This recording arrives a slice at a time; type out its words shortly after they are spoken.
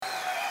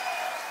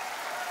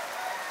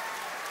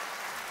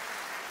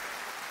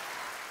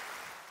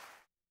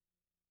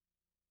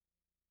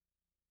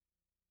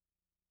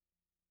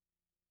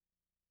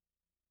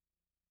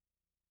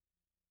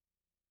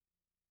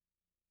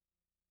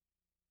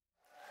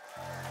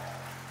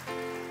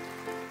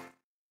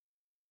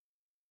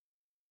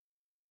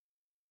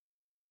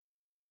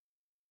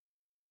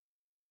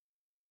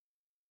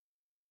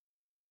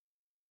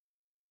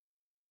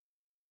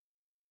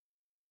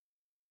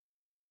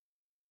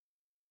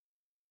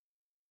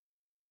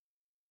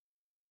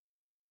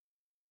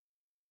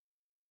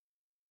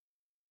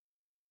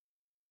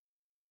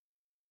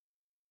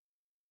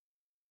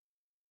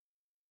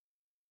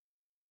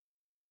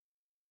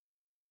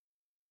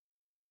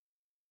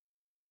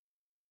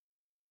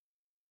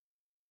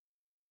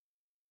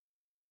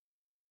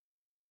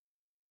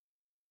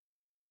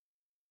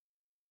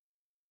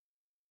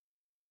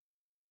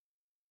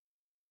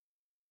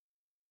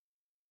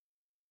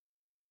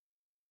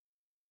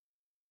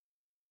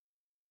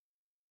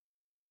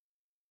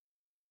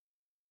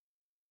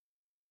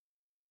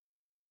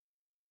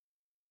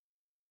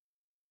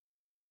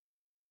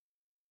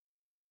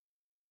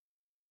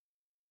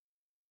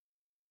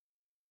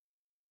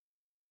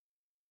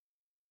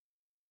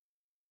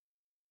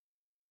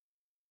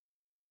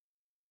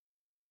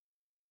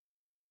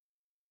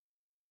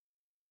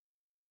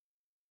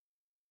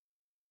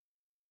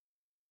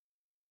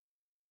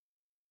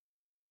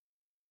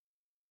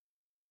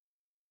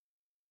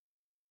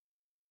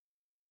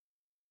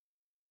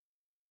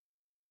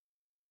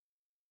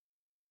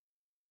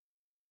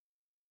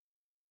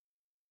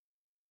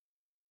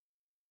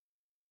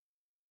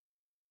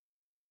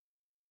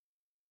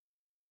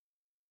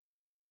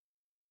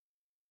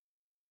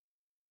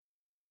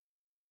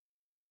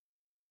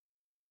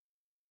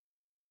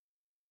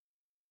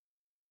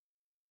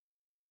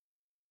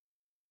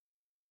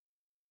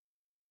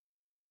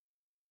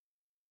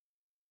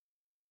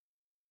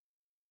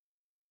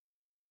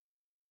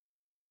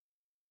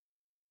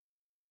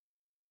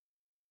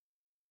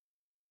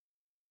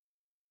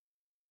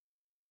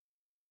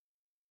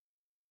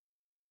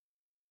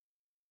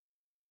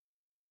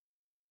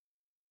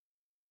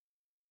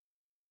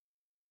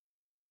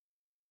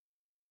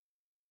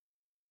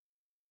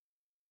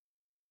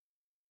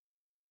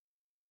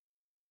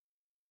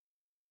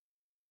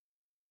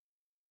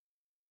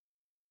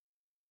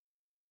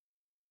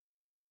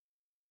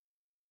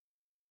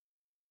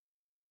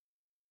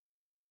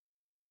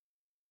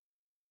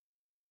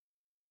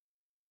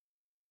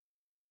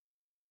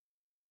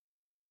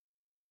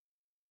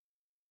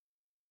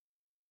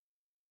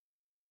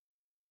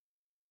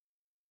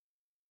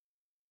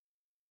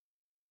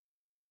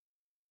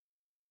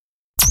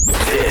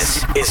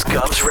is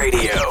Govs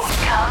Radio.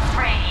 Govs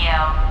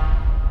Radio.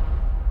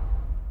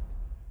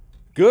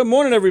 Good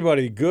morning,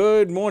 everybody.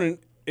 Good morning.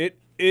 It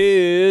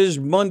is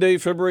Monday,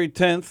 February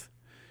 10th.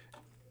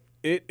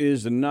 It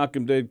is the Knock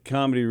 'em Dead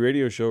Comedy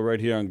Radio Show right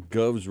here on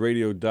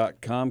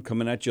govsradio.com,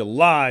 coming at you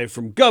live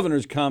from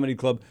Governor's Comedy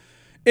Club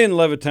in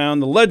Levittown,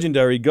 the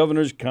legendary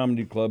Governor's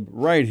Comedy Club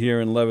right here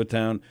in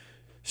Levittown.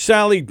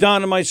 Sallie,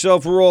 Don, and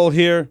myself, we're all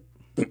here.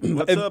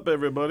 What's up,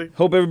 everybody?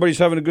 Hope everybody's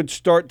having a good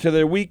start to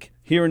their week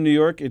here in New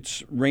York.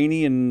 It's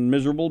rainy and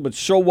miserable, but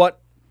so what?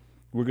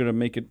 We're gonna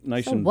make it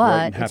nice and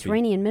bright and happy. It's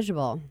rainy and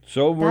miserable.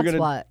 So we're That's gonna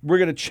what. we're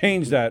gonna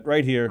change that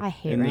right here I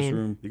hate in this rain.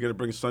 room. You got to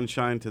bring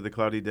sunshine to the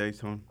cloudy day,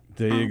 Tone.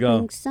 There you I go.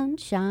 bring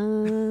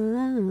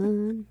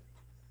sunshine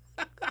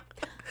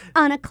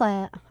on a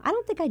cloud. I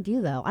don't think I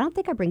do though. I don't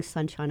think I bring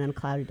sunshine on a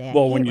cloudy day. I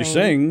Well, hate when you rain.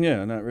 sing,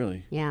 yeah, not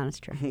really. Yeah, that's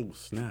true. Oh,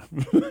 snap.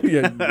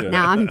 yeah. No,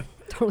 I'm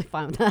totally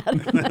fine with that.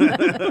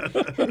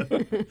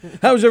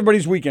 How was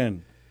everybody's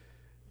weekend?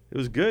 It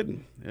was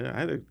good. Yeah, I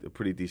had a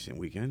pretty decent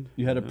weekend.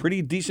 You had a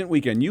pretty decent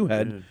weekend. You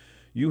had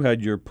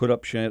your put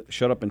up, shut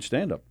up, and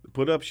stand up.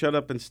 Put up, shut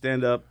up, and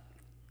stand up.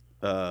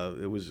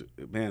 It was,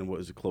 man, what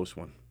was a close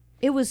one.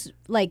 It was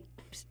like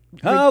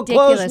How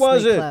close ridiculously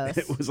was it? close.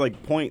 It was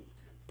like point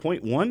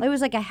one. It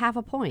was like a half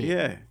a point.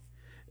 Yeah.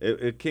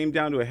 It came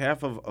down to a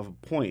half of a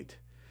point.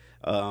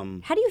 How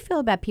do you feel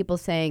about people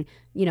saying,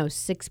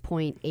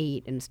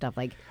 6.8 and stuff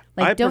like?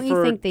 I Don't you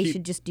prefer think they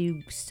should just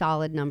do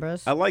solid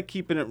numbers? I like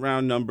keeping it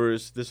round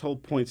numbers. This whole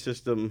point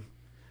system.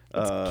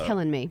 It's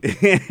killing me.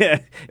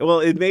 Well,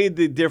 it made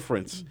the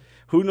difference.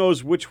 Who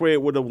knows which way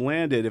it would have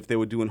landed if they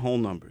were doing whole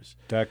numbers.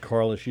 That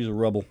Carla, she's a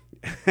rebel.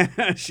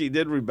 She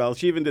did rebel.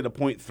 She even did a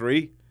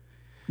 0.3.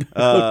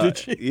 Did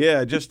she?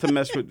 Yeah, just to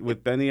mess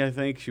with Benny, I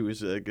think. She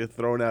was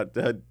throwing out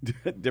a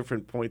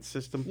different point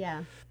system.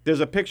 Yeah. There's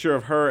a picture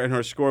of her and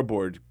her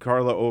scoreboard,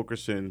 Carla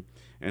Okerson,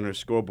 and her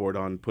scoreboard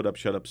on Put Up,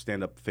 Shut Up,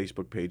 Stand Up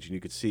Facebook page, and you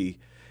could see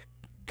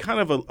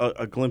kind of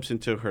a glimpse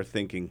into her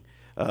thinking.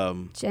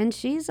 And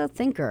she's a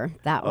thinker,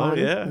 that Oh, one.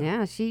 yeah.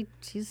 Yeah, she's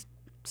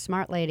a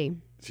smart lady.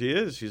 She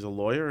is. She's a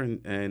lawyer,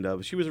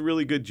 and she was a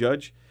really good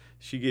judge.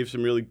 She gave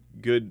some really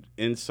good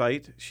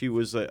insight. She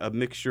was a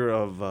mixture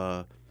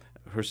of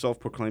her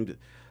self-proclaimed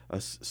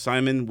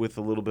Simon with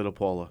a little bit of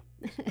Paula.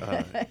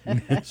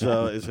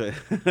 So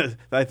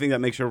I think that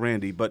makes her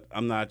Randy, but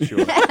I'm not sure.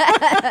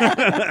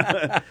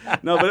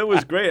 No, but it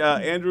was great.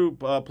 Andrew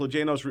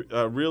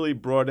Plajanos really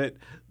brought it,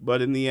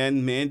 but in the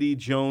end, Mandy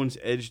Jones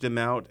edged him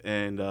out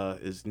and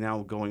is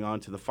now going on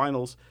to the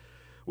finals,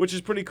 which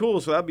is pretty cool.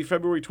 So that'll be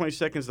February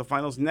 22nd is the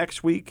finals.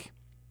 Next week,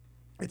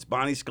 it's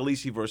Bonnie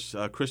Scalisi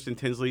versus Kristen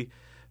Tinsley.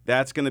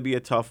 That's going to be a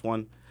tough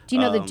one. Do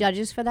you know the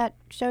judges for that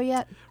show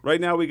yet? Right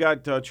now, we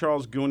got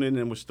Charles Goonan,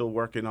 and we're still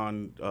working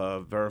on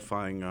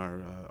verifying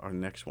our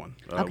next one.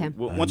 Okay.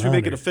 Once we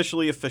make it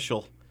officially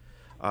official,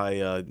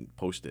 I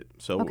post it.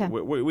 So Okay.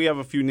 we have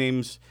a few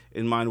names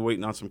in mind,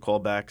 waiting on some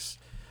callbacks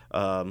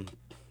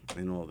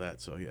and all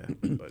that. So, yeah.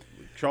 But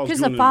Charles Because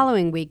the Goonan-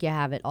 following week you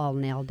have it all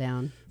nailed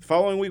down.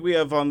 Following week, we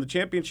have on the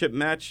championship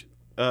match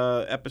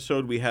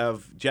episode, we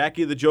have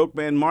Jackie the Joke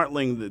Man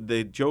Martling,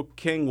 the Joke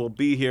King, will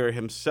be here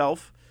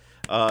himself.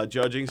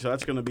 Judging, so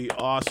that's going to be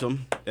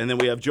awesome. And then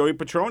we have Joey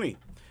Petroni.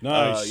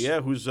 Nice.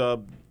 Who's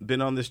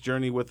been on this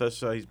journey with us.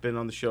 He's been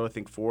on the show, I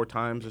think, 4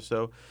 times or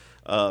so.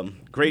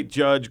 Great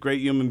judge,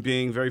 great human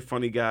being, very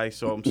funny guy.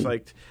 So I'm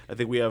psyched. I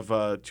think we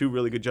have 2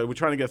 really good judges. We're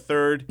trying to get a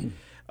third.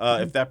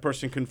 If that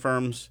person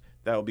confirms,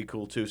 that would be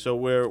cool too. So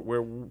we're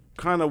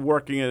kind of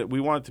working it. We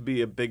want it to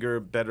be a bigger,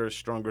 better,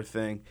 stronger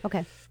thing.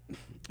 Okay.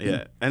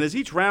 Yeah. And as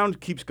each round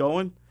keeps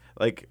going,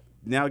 like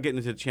now getting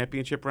into the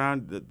championship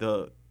round,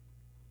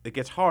 it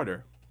gets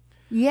harder.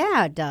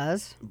 Yeah, it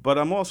does. But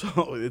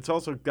it's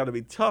also got to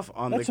be tough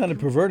on That sounded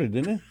perverted,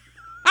 didn't it?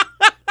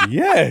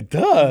 Yeah, it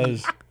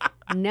does.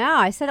 No,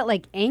 I said it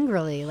like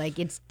angrily. Like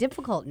it's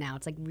difficult now.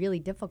 It's like really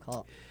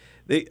difficult.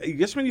 I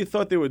guess when you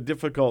thought they were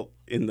difficult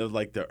in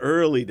the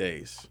early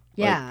days.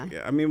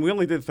 Yeah. We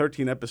only did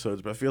 13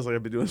 episodes, but it feels like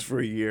I've been doing this for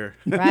a year.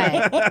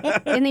 Right.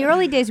 In the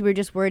early days, we were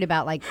just worried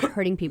about like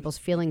hurting people's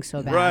feelings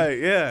so bad. Right,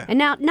 yeah. And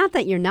now, not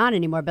that you're not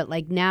anymore, but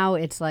like now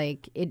it's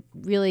like it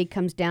really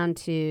comes down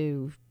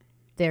to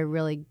they're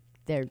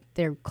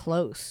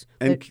close.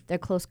 And They're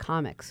close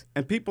comics.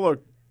 And people are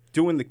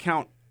doing the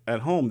count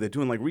at home. They're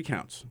doing like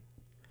recounts.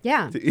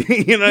 Yeah.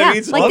 You know what I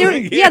mean? Like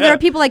there are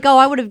people like, oh,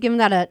 I would have given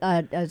that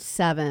a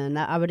 7.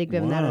 I would have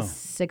given that a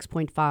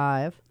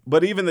 6.5.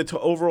 But even the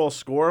overall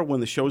score,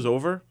 when the show's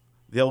over,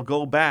 they'll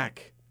go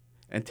back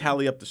and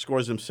tally up the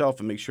scores themselves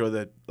and make sure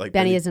that like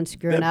Benny isn't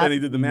screwing up. Benny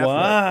did the math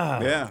Wow.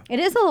 right. Yeah. It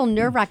is a little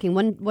nerve-wracking.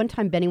 One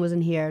time Benny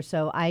wasn't here,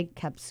 so I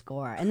kept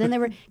score. And then they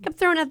kept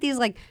throwing out these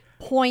like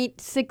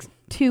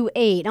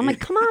 0.628. I'm like,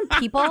 come on,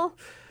 people.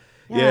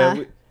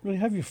 Yeah. You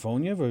have your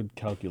phone. You have a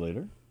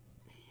calculator.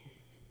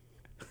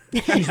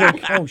 She's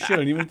like, oh, shit, I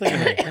didn't even think of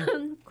that.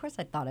 Of course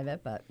I thought of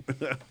it, but...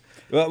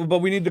 But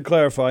we need to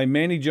clarify,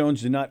 Manny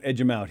Jones did not edge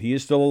him out. He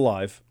is still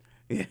alive.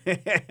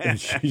 And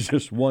she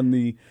just won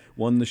the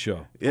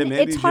show. Yeah,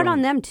 It's hard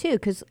on them, too,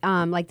 because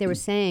like they were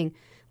saying,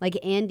 like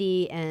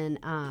Andy and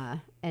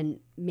and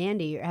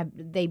Mandy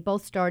they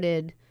both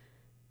started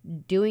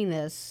doing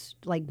this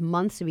like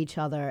months of each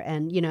other,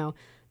 and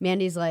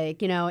Mandy's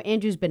like,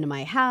 Andrew's been to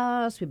my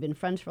house. We've been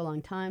friends for a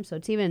long time, so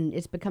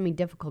it's becoming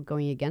difficult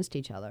going against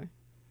each other.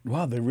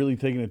 Wow, they're really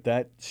taking it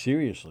that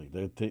seriously.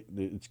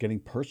 It's getting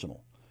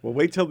personal. Well,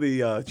 wait till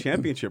the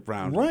championship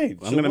round. Right.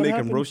 I'm going to make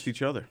them roast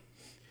each other.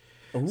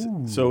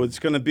 Ooh. So it's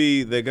going to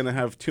be, they're going to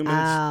have 2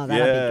 minutes. Oh,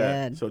 that'll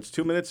be good. So it's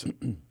 2 minutes.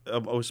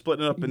 We're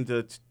splitting it up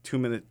into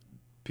 2-minute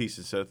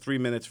pieces. So 3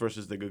 minutes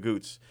versus the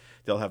Gagoots.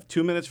 They'll have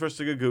 2 minutes versus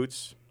the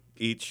Gagoots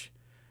each,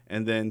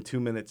 and then 2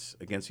 minutes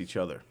against each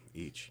other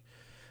each.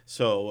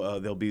 So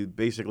there'll be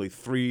basically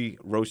 3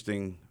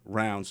 roasting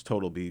rounds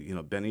total. Be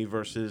Benny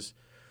versus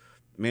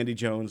Mandy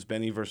Jones,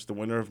 Benny versus the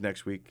winner of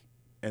next week,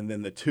 and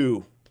then the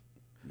 2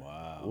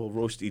 will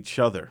roast each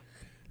other.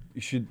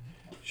 You should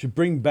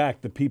bring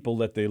back the people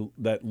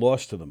that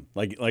lost to them.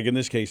 Like in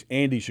this case,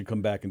 Andy should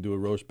come back and do a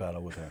roast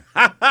battle with her.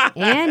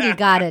 Andy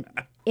got it.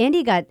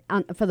 Andy got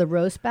for the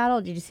roast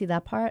battle. Did you see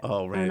that part?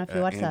 Oh, right. I don't know if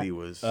you watched Andy that.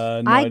 was.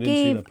 No, I didn't see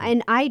gave, that.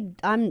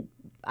 and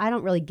I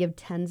don't really give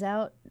 10s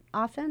out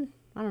often.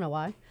 I don't know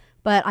why,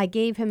 but I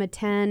gave him a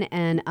 10,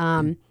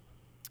 and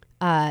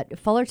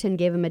Fullerton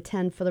gave him a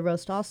 10 for the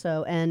roast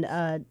also,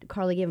 and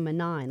Carly gave him a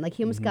 9. Like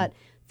he almost got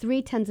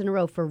 3 10s in a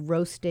row for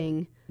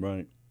roasting.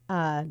 Right.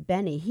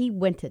 Benny. He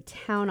went to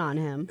town on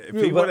him.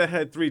 If he would have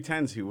had 3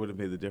 10s, he would have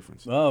made the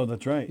difference. Oh,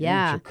 that's right.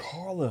 Yeah. So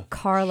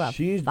Carla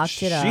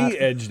fucked it up. She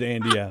edged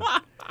Andy out.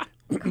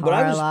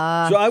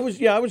 Carla. I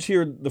was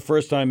here the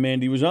first time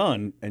Mandy was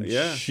on, and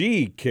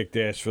she kicked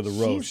ass for the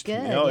roast. She's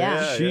good. Oh,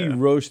 yeah. She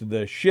roasted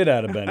the shit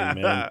out of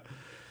Benny, man.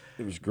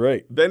 It was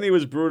great. Benny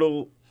was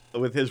brutal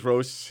with his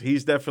roasts.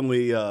 He's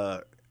definitely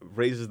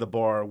raises the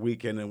bar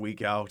week in and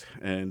week out,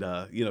 and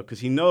because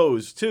he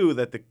knows too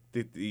that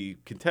the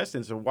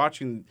contestants are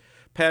watching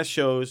past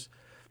shows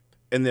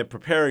and they're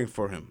preparing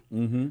for him.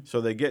 Mm-hmm.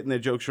 So they're getting their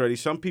jokes ready.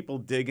 Some people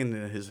dig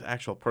into his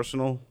actual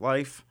personal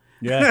life.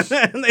 Yes.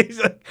 And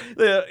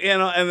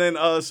and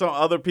then some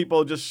other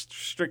people just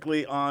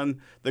strictly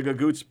on the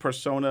Gagoots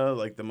persona,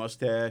 like the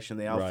mustache and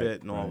the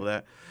outfit and all of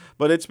that.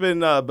 But it's been,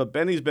 but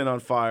Benny's been on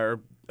fire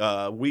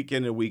week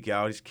in and week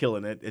out. He's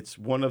killing it. It's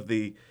one of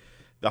the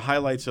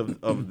highlights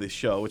of the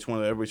show. It's one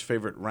of everybody's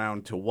favorite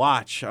round to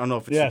watch. I don't know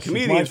if it's the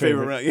comedian's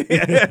favorite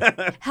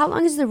round. How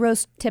long is the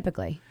roast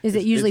typically? Is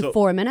it usually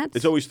 4 minutes?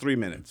 It's always 3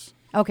 minutes.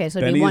 Okay, so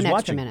it'd be Benny one is extra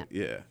watching. minute.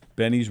 Yeah.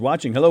 Benny's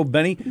watching. Hello,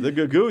 Benny. The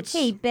Gagoots.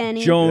 Hey,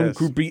 Benny. Joan Yes.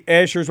 Krupe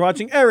Asher's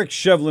watching. Eric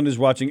Shevlin is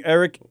watching.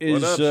 Eric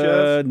is up,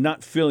 Chev?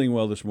 not feeling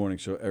well this morning,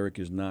 so Eric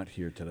is not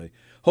here today.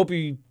 Hope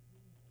he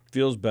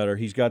feels better.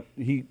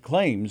 He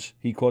claims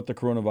he caught the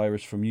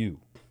coronavirus from you.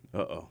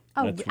 Uh-oh.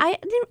 Oh, I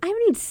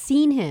haven't even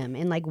seen him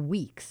in like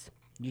weeks.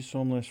 You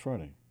saw him last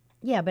Friday.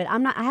 Yeah, but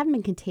I haven't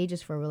been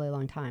contagious for a really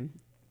long time.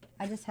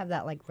 I just have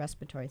that like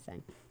respiratory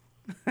thing.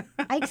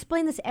 I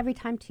explain this every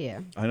time to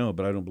you. I know,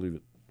 but I don't believe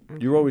it.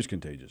 You're always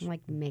contagious. I'm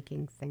like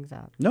making things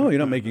up. No, you're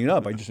not making it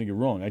up. I just think you're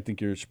wrong. I think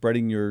you're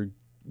spreading your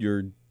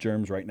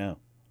germs right now.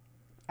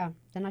 Oh,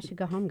 then I should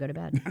go home and go to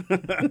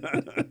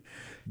bed.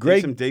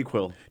 Greg, Take some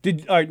Dayquil.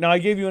 all right, now I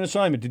gave you an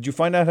assignment. Did you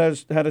find out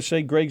how to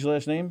say Greg's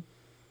last name?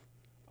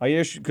 I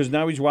asked you, because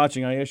now he's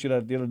watching. I asked you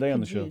that the other day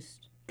on the show.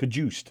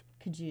 Cajuiced.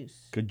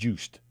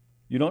 Cajuiced.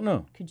 You don't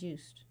know?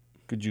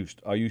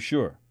 Cajuiced. Are you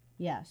sure?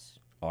 Yes.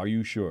 Are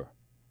you sure?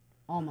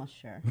 Almost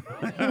sure.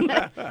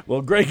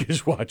 Well, Greg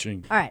is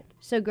watching. All right.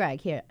 So,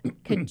 Greg, here.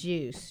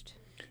 Cajuiced.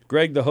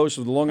 Greg, the host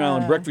of the Long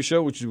Island Breakfast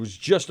Show, which was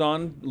just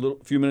on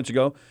a few minutes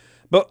ago.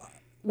 But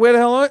where the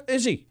hell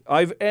is he?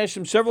 I've asked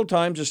him several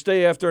times to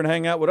stay after and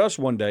hang out with us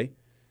one day.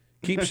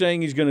 Keeps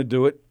saying he's going to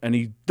do it, and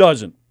he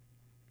doesn't.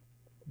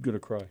 I'm going to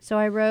cry. So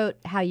I wrote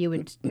how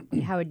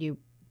would you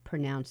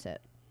pronounce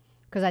it?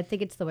 Because I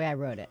think it's the way I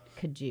wrote it.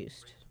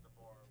 Cajuiced.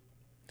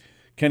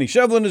 Kenny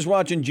Shevlin is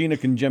watching. Gina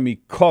Conjemi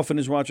Coffin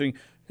is watching.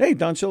 Hey,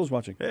 Don Sill is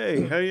watching.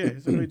 Hey, how are you?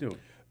 How's everybody doing?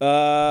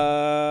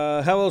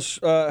 How else?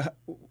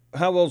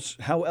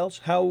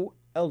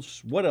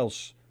 What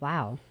else?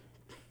 Wow.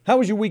 How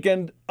was your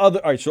weekend? All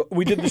right, so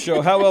we did the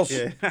show. How else?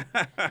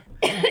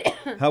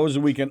 How was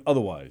the weekend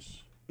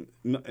otherwise?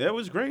 No, it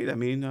was great. I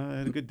mean, I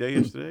had a good day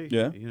yesterday.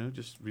 Yeah?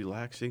 Just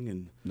relaxing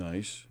and,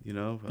 Nice.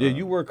 Yeah,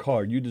 you work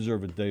hard. You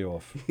deserve a day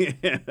off.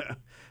 Yeah,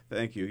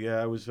 thank you. Yeah,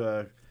 I was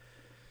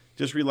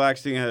just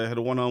relaxing. I had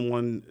a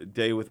one-on-one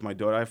day with my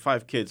daughter. I have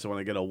 5 kids, so when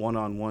I get a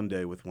one-on-one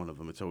day with one of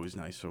them, it's always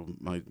nice. So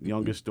my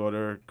youngest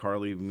daughter,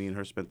 Carly, me and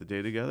her spent the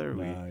day together.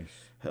 Nice.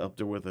 We helped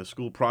her with a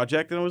school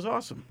project, and it was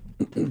awesome.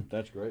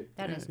 That's great.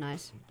 That is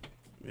nice.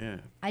 Yeah.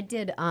 I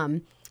did.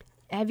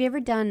 Have you ever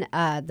done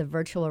the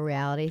virtual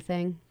reality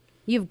thing?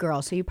 You have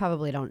girls, so you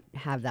probably don't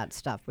have that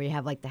stuff where you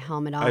have like the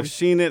helmet on. I've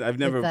seen it. I've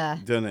never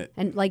done it.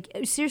 And like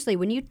seriously,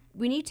 when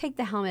you take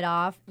the helmet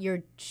off,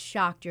 you're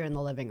shocked you're in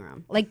the living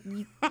room. Like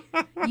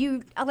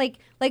you like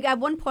at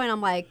one point I'm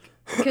like,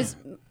 because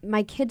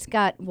my kid's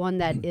got one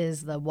that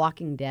is The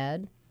Walking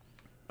Dead.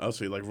 Oh,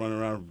 so you like running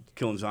around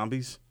killing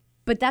zombies?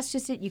 But that's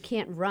just it. You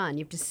can't run.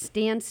 You have to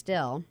stand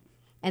still,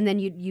 and then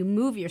you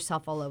move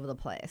yourself all over the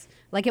place.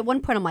 Like at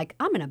one point I'm like,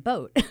 I'm in a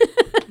boat.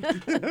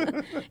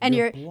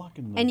 and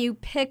blocking them. you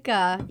pick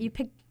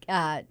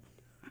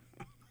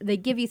they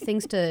give you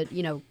things to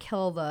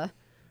kill the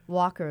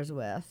walkers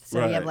with. So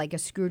you have Right. like a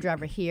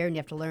screwdriver here, and you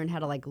have to learn how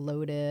to like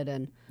load it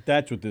and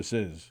That's what this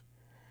is.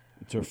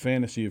 It's a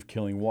fantasy of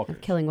killing walkers.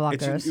 killing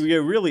walkers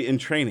You're really in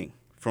training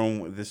from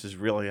when this is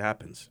really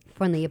happens.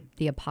 when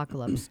the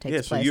apocalypse takes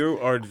Yeah, so place. you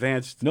are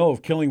advanced. No,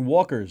 of killing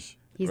walkers.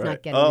 He's Right.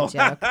 not getting the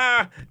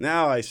joke.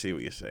 Now I see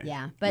what you're saying.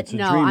 Yeah, but It's a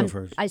no, dream of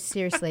hers. I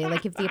seriously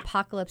like if the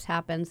apocalypse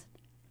happens,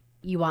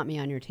 you want me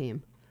on your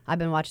team. I've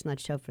been watching that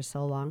show for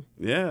so long.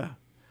 Yeah.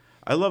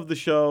 I love the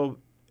show.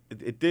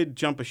 It did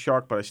jump a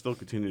shark, but I still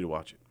continue to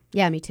watch it.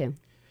 Yeah, me too.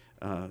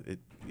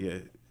 Yeah.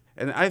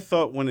 And I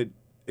thought when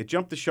it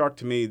jumped the shark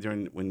to me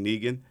when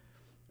Negan,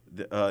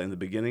 in the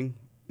beginning,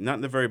 not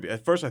in the very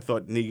at first I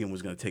thought Negan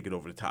was going to take it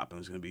over the top and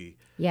it was going to be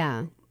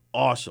Yeah.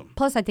 awesome.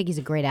 Plus, I think he's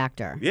a great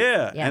actor.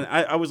 Yeah. Yeah. And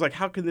I was like,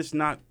 how can this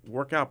not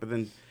work out? But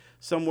then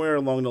somewhere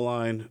along the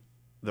line,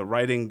 the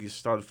writing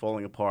started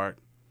falling apart.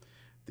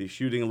 The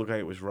shooting looked like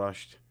it was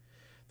rushed.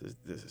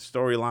 The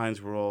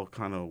storylines were all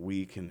kind of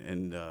weak,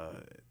 and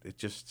it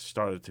just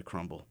started to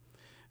crumble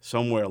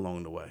somewhere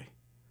along the way.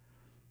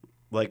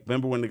 Like,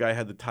 remember when the guy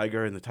had the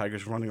tiger and the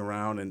tiger's running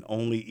around and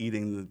only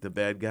eating the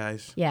bad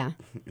guys? Yeah.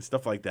 And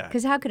stuff like that.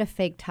 Because how could a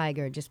fake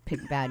tiger just pick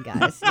bad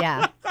guys?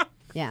 Yeah.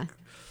 Yeah.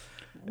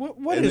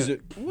 What is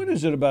it? What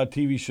is it about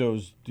TV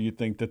shows? Do you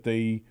think that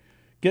they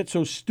get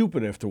so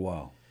stupid after a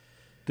while?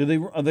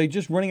 Are they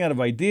just running out of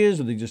ideas,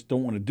 or they just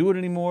don't want to do it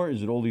anymore?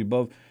 Is it all the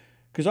above?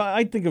 Because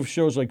I think of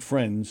shows like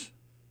Friends.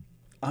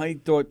 I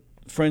thought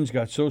Friends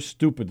got so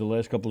stupid the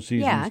last couple of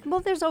seasons. Yeah.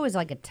 Well, there's always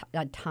like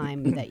a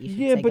time that you should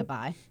say but,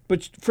 goodbye.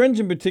 But Friends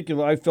in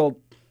particular, I felt.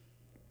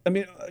 I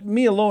mean,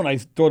 me alone, I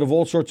thought of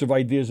all sorts of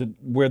ideas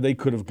where they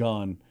could have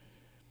gone.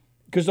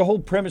 Because the whole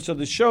premise of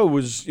the show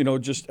was,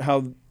 just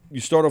how you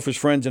start off as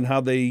friends and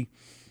how they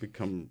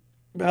become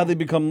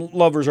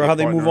lovers, or how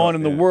they move on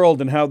in the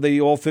world, and how they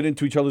all fit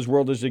into each other's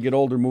world as they get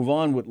older, move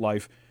on with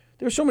life.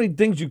 There's so many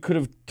things you could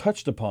have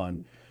touched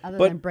upon. Other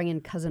than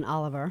bringing Cousin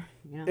Oliver.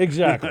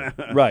 Exactly.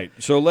 Right.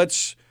 So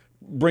let's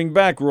bring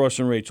back Ross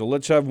and Rachel.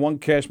 Let's have one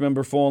cast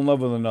member fall in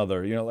love with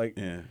another.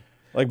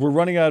 Like we're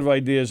running out of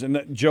ideas.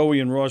 And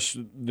Joey and Ross,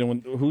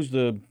 who's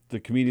the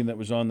comedian that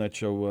was on that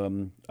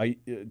show?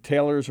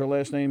 Taylor is her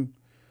last name?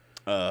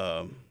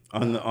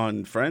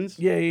 On Friends?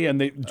 Yeah.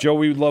 And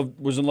Joey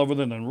was in love with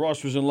her, and then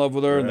Ross was in love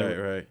with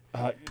her.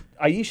 Right.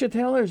 Aisha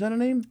Taylor, is that her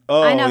name?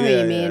 Oh, I know who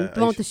you mean. Yeah. The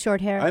one with the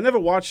short hair. I never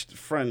watched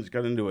Friends,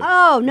 got into it.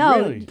 Oh, no.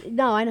 Really?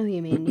 No, I know who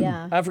you mean.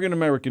 Yeah. African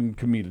American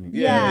comedian.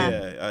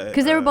 Yeah.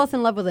 Because they were both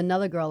in love with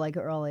another girl like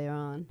earlier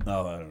on.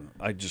 Oh, I don't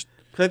know. Because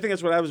I think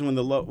that's what happens when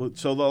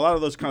so a lot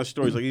of those kind of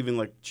stories, like even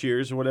like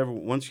Cheers or whatever,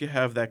 once you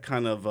have that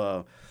kind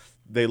of,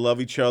 they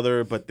love each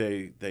other, but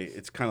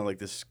it's kind of like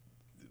this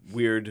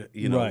weird,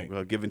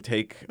 give and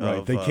take.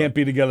 Right. They can't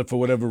be together for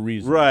whatever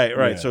reason. Right.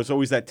 Yeah. So it's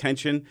always that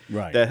tension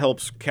Right. that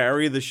helps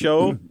carry the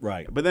show.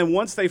 Right. But then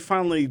once they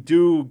finally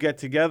do get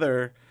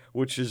together,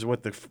 which is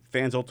what the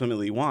fans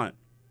ultimately want,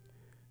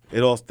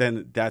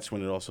 then that's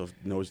when it also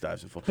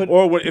nosedives and falls.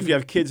 Or if you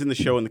have kids in the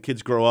show and the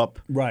kids grow up,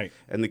 Right.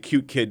 and the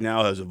cute kid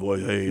now has a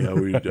voice, hey, how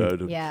are you,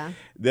 Dad? Yeah.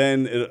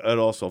 Then it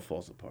also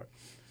falls apart.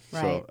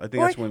 Right. So I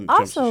think that's when it also,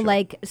 jumps the show.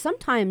 like,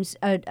 sometimes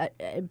a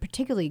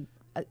particularly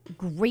a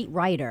great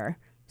writer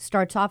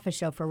starts off a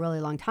show for a really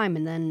long time,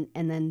 and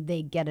then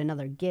they get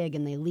another gig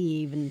and they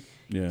leave, and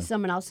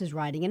someone else is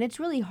writing, and it's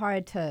really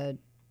hard to,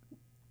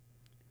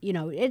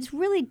 it's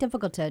really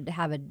difficult to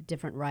have a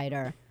different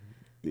writer.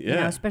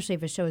 Yeah. Especially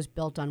if a show is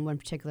built on one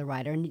particular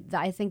writer, and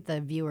I think the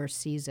viewer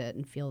sees it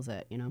and feels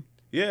it.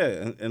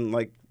 Yeah, and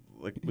like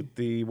with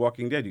The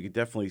Walking Dead, you could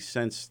definitely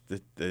sense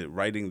the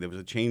writing. There was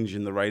a change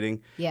in the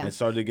writing. Yeah. And it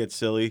started to get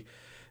silly.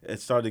 It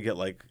started to get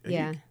like,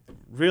 Yeah.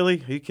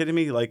 Really? Are you kidding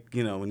me? Like,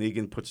 when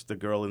Negan puts the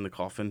girl in the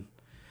coffin.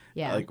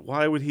 Yeah. Like,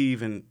 why would he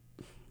even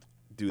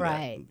do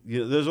Right.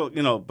 that? There's,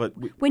 but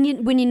When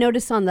you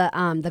notice on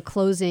the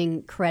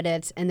closing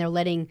credits and they're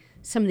letting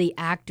some of the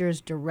actors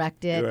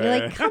direct it, you're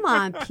like, come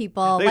on,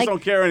 people, they just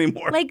don't care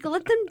anymore. Like,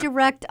 let them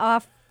direct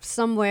off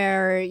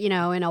somewhere,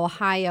 in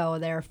Ohio,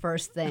 their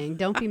first thing.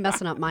 Don't be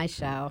messing up my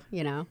show,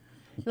 You're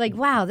like,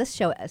 wow, this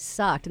show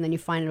sucked, and then you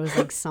find it was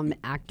like some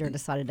actor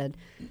decided to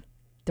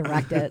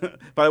direct it.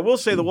 But I will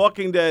say The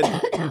Walking Dead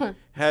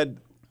had,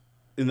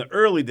 in the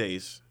early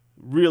days,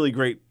 really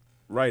great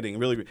writing.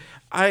 Really great.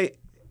 I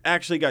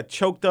actually got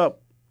choked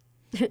up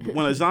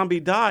when a zombie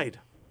died.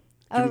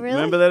 Oh, really?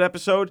 Remember that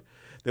episode?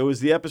 There was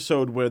the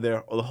episode where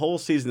the whole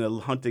season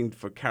they're hunting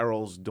for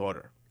Carol's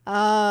daughter.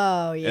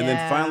 Oh, yeah. And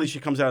then finally she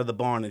comes out of the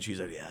barn and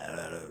she's like,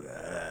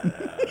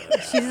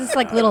 she's this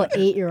like little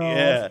 8-year-old.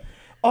 yeah.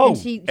 Oh, And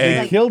she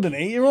they killed an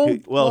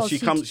 8-year-old? Well, she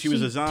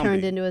was a zombie.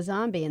 Turned into a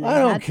zombie. And they I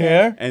don't had to-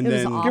 care. And it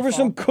was then- awful. Give her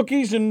some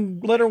cookies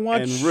and let her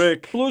watch And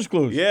Rick. Blue's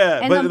Clues. Yeah,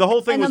 And but the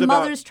whole thing and was the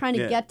about... mother's trying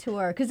to yeah. get to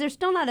her because they're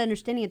still not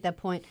understanding at that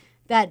point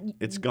that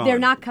It's gone. they're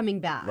not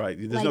coming back. Right,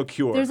 there's no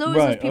cure. There's always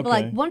Right, those people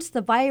okay. like once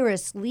the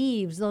virus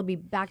leaves, they'll be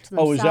back to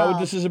themselves. Oh, is that what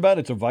this is about?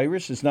 It's a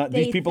virus? It's not.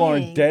 They These people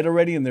aren't think- dead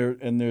already, and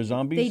they're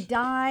zombies. They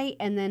die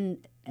and then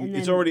and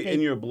it's then already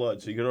in your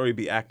blood, so you could already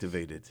be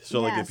activated.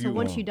 So like if so you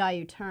once you die,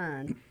 you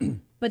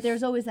turn. But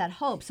there's always that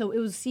hope. So it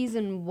was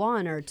season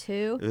 1 or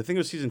 2. I think it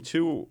was season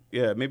 2,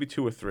 maybe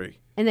 2 or 3.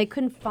 And they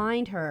couldn't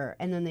find her,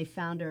 and then they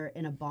found her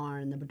in a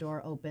barn. The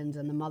door opens,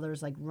 and the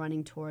mother's like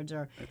running towards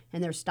her,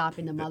 and they're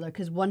stopping the mother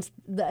because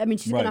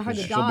she's gonna hug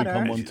the daughter,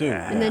 become one too.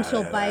 and then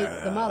she'll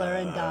bite the mother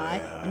and die.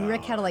 And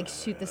Rick had to like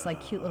shoot this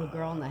like cute little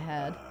girl in the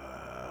head.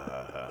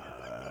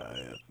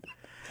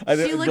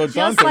 She looked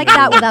just like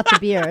that without the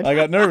beard. I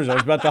got nervous. I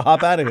was about to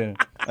hop out of here.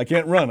 I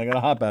can't run. I got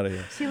to hop out of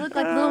here. She looked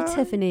like little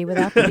Tiffany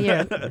without the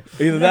beard.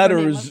 Either that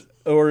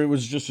or it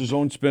was just his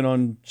own spin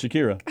on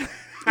Shakira.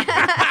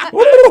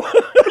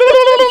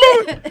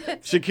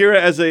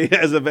 Shakira as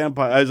a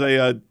vampire, as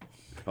a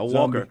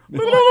walker.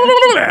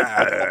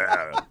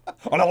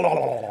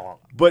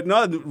 But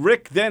no,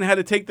 Rick then had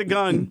to take the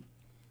gun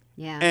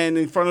and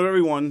in front of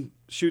everyone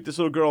shoot this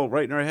little girl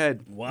right in her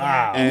head.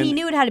 Wow. And he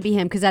knew it had to be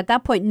him because at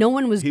that point no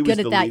one was good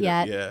at that leader,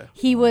 yet. yeah.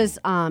 He was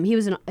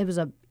it was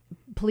a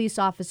police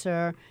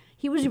officer.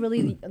 He was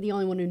really the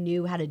only one who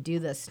knew how to do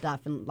this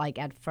stuff and like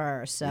at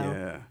first.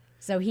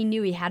 So he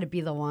knew he had to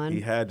be the one.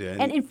 He had to.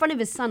 And in front of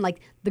his son,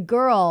 like the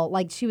girl,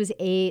 like she was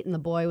 8 and the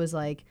boy was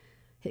like,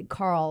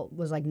 Carl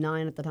was like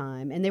 9 at the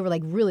time. And they were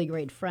like really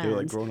great friends. They were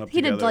like growing up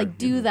He together. did like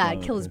do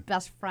that, kill his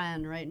best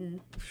friend, right? And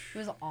it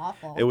was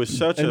awful. It was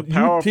such a And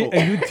powerful.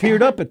 and you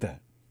teared up at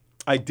that.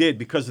 I did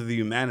because of the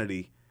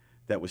humanity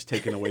that was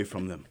taken away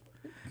from them.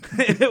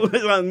 It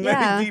was on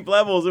many deep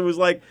levels. It was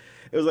like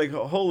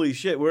holy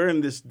shit, we're in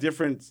this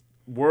different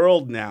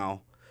world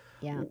now.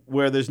 Yeah.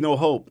 Where there's no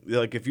hope.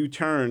 Like if you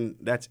turn,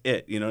 that's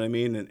it. You know what I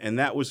mean? And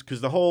that was because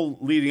the whole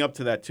leading up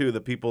to that too.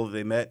 The people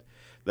they met,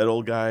 that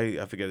old guy,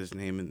 I forget his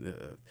name,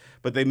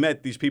 but they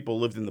met these people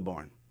who lived in the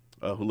barn,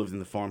 who lived in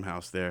the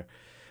farmhouse there,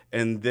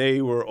 and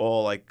they were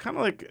all like kind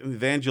of like an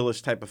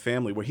evangelist type of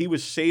family where he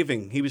was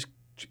saving. He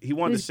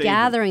wanted to save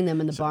gathering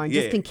them in the barn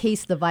just in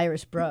case the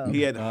virus broke.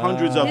 He had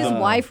hundreds of His them.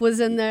 wife was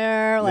in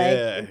there, like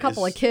a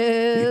couple of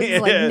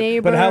kids, like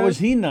neighbors. But how was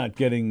he not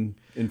getting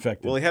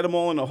infected? Well, he had them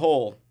all in a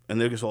hole. And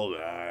they're just all,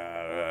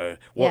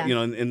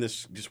 in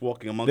this, just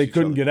walking amongst each other. They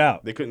couldn't get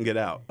out. They couldn't get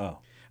out. Oh.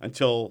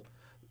 Until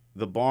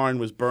the barn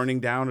was burning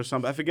down or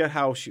something. I forget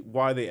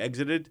why they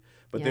exited,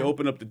 but they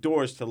opened up the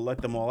doors to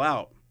let them all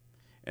out.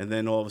 And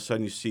then all of a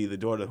sudden you see the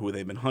daughter who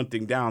they've been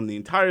hunting down the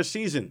entire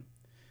season.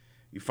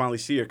 You finally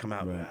see her come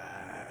out. Right.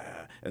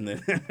 And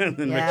then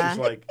Rick is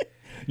like...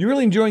 You're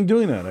really enjoying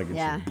doing that, I can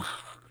see.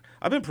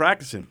 I've been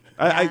practicing.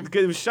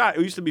 It was shot.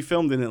 It used to be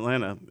filmed in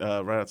Atlanta,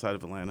 right outside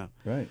of Atlanta.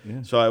 Right.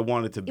 Yeah. So I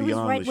wanted to be on the show.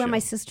 It was right where my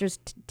sister's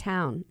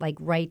town, like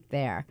right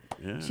there.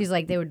 Yeah. She's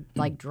like they would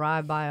like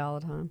drive by all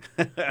the time.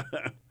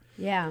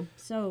 Yeah.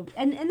 So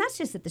and that's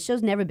just it. The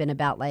show's never been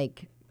about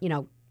like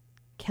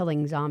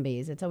killing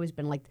zombies. It's always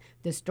been like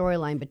the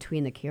storyline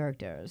between the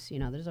characters.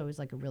 There's always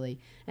like a really,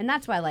 and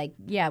that's why like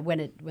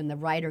when the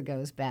writer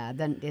goes bad,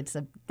 then it's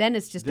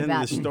just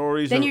about the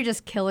stories. Then you're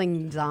just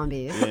killing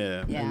zombies.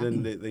 Yeah.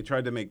 And then they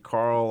tried to make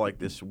Carl like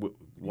this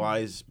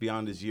wise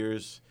beyond his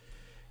years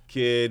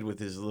kid with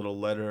his little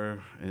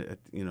letter.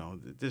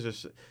 There's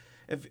just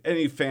if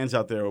any fans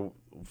out there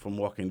from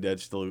Walking Dead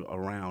still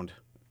around,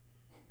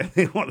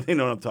 they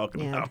know what I'm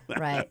talking about.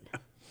 Right.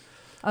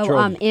 Oh,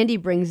 Andy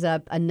brings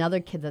up another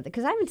kid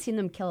because I haven't seen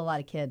them kill a lot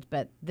of kids,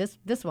 but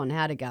this one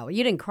had to go.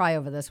 You didn't cry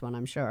over this one,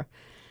 I'm sure.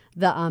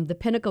 The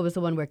Pinnacle was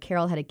the one where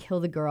Carol had to kill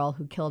the girl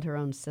who killed her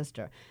own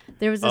sister.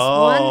 There was this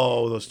one.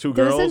 Oh, those two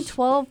girls.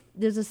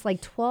 There's this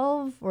like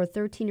 12 or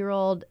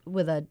 13-year-old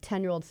with a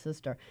 10-year-old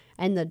sister,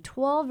 and the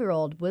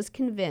 12-year-old was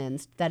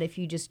convinced that if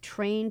you just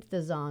trained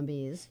the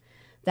zombies,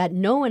 that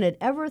no one had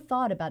ever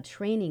thought about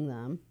training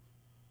them,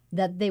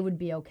 that they would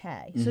be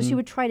okay. So she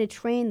would try to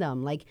train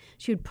them. Like,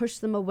 she would push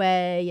them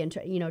away and,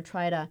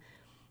 try to...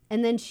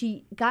 And then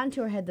she got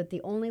into her head that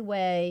the only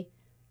way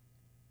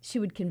she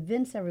would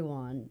convince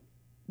everyone,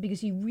 because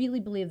she really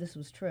believed this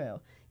was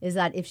true, is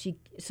that if she...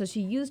 So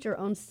she used her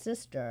own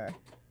sister,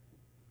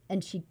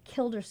 and she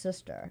killed her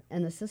sister,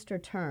 and the sister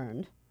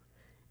turned,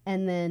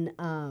 and then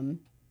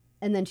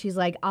she's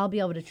like, I'll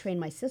be able to train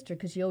my sister,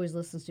 because she always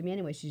listens to me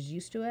anyway. She's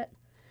used to it.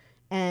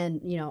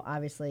 And,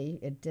 obviously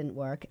it didn't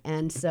work.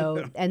 And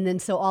so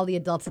so all the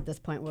adults at this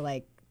point were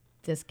like,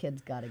 this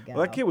kid's got to go.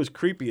 Well, that kid was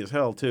creepy as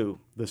hell, too.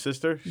 The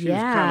sister? She was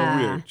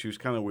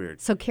kind of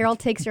weird. So Carol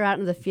takes her out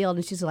into the field,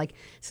 and she's like,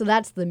 so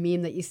that's the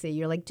meme that you see.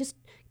 You're like, just,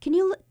 can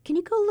you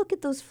go look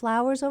at those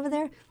flowers over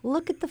there?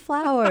 Look at the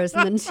flowers.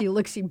 And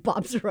then she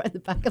bobs her right in the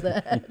back of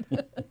the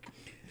head.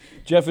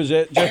 Jeff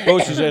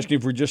Post is asking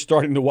if we're just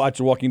starting to watch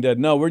The Walking Dead.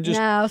 No,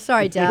 No,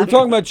 sorry, Jeff. We're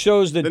talking about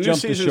shows that the jump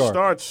the new season shark.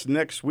 starts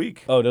next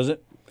week. Oh, does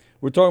it?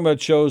 We're talking about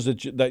shows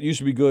that used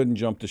to be good and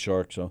jumped the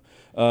shark. So,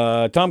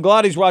 Tom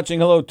Galati's watching.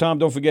 Hello, Tom.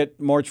 Don't forget,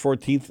 March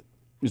 14th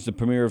is the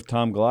premiere of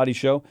Tom Galati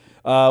Show.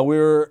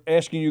 We're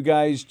asking you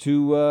guys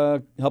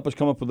to help us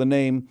come up with a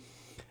name.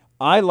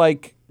 I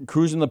like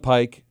Cruising the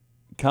Pike,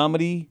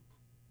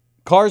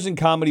 Cars and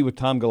Comedy with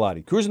Tom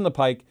Galati. Cruising the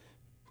Pike,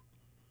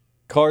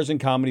 Cars and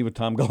Comedy with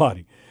Tom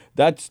Galati.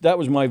 That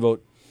was my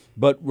vote.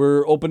 But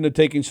we're open to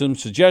taking some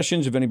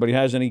suggestions if anybody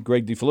has any.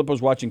 Greg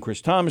DiFilippo's watching.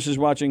 Chris Thomas is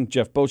watching.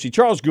 Jeff Bosey.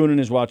 Charles Goonan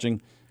is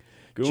watching.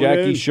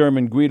 Jackie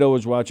Sherman Guido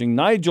is watching.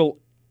 Nigel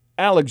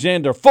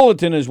Alexander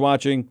Fullerton is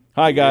watching.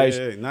 Hi, guys.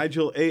 Hey,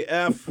 Nigel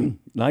AF.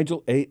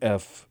 Nigel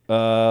AF.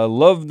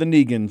 Love the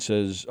Negan,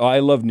 says. Oh, I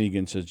love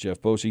Negan, says Jeff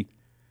Bosey.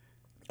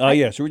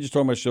 Yeah, so we're just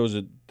talking about shows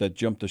that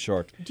jumped the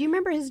shark. Do you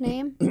remember his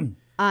name?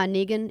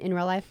 Negan in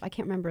real life? I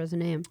can't remember his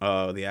name.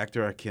 The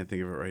actor, I can't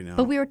think of it right now.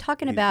 But we were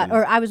talking about,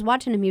 or I was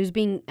watching him. He was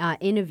being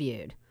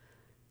interviewed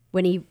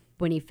when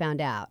he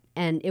found out,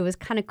 and it was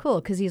kind of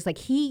cool because he's like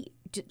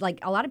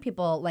a lot of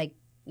people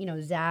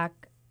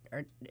Zach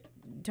or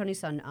Tony's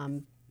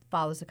son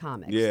follows the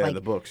comics. Yeah,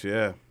 the books.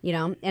 Yeah.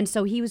 And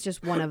so he was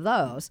just one of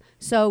those.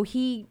 So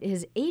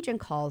his agent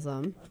calls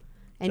him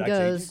and Zach's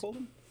goes. agent called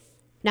him?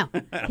 No,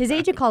 his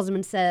agent calls him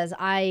and says,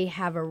 "I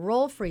have a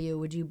role for you.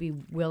 Would you be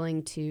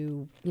willing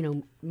to,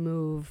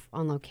 move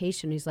on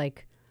location?" He's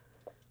like,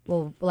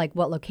 "Well, like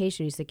what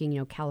location?" He's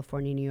thinking,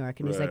 California, New York,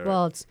 and he's like,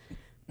 "Well, it's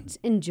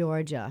in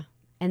Georgia."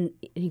 And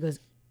he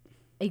goes,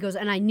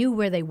 and I knew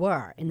where they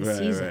were in the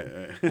season.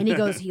 Right. And he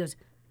goes,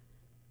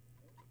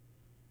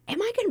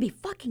 "Am I going to be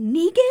fucking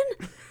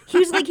Negan?" He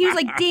was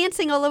like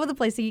dancing all over the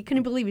place. He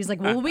couldn't believe it. He's like,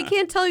 "Well, we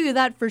can't tell you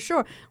that for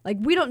sure. Like,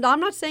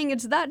 I'm not saying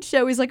it's that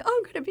show." He's like,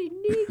 "I'm going to be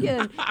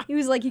Negan."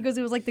 He goes,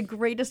 it was like the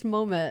greatest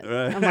moment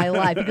of my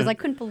life because I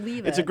couldn't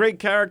believe it. It's a great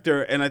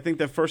character, and I think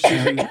that first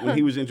season when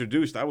he was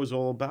introduced, I was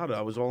all about it.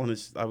 I was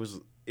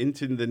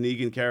into the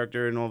Negan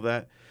character and all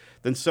that.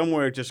 Then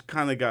somewhere it just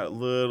kind of got a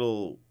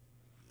little.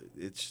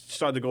 It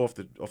started to go off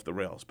the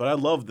rails. But I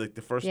loved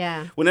the first.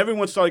 Yeah. When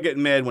everyone started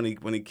getting mad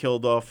when he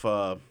killed off.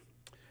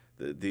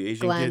 The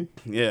Asian Glenn.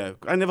 kid? Yeah.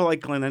 I never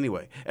liked Glenn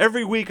anyway.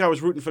 Every week I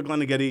was rooting for Glenn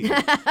to get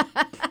eaten.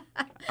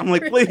 I'm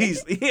like,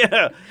 please.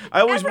 Yeah.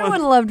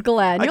 Everyone loved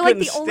Glenn. You're like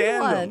the only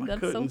stand one. him.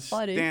 That's so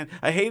funny.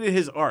 I hated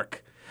his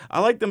arc. I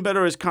liked him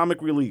better as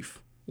comic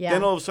relief. Yeah.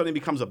 Then all of a sudden he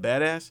becomes a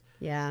badass.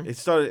 Yeah.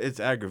 It's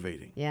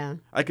aggravating. Yeah.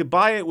 I could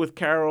buy it with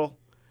Carol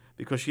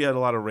because she had a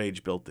lot of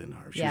rage built in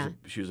her.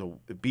 She was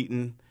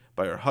beaten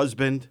by her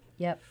husband.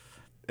 Yep.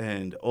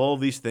 And all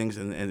these things,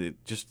 and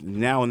it just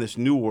now in this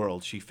new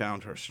world, she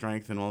found her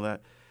strength and all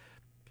that.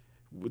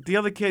 With the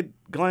other kid,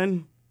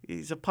 Glenn,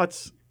 he's a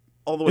putz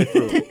all the way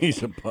through.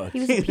 He's a putz.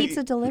 He was a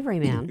pizza delivery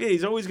man. Yeah,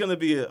 he's always going to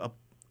be a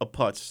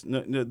putz.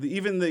 No,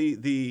 even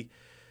the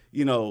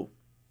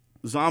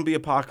zombie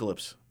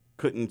apocalypse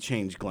couldn't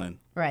change Glenn.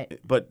 Right.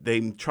 But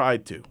they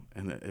tried to,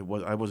 and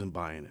I wasn't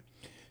buying it.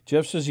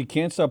 Jeff says he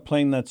can't stop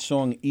playing that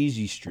song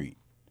Easy Street.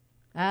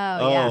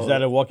 Oh, yeah. Is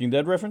that a Walking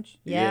Dead reference?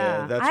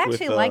 Yeah, that's I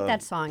actually with, like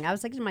that song. I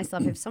was thinking to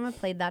myself, if someone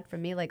played that for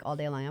me like all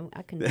day long,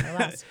 I couldn't care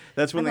less.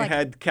 That's when they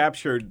had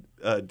captured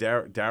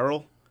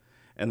Daryl,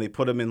 and they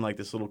put him in like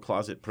this little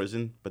closet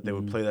prison, but they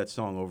would play that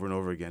song over and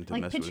over again to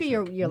Like mess picture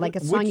with his your like a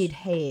song you'd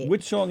hate.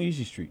 Which song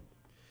Easy Street?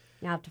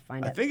 You have to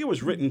find it. I think it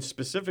was written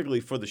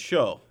specifically for the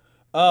show.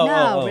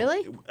 No,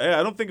 really?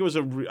 I don't think it was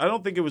I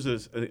don't think it was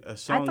a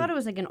song. I thought it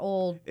was like an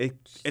old.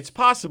 It's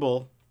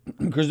possible.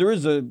 Because there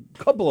is a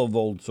couple of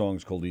old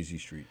songs called Easy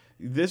Street.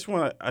 This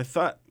one, I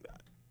thought,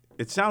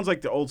 it sounds like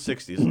the old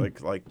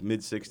 '60s, like mid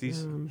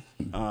 '60s,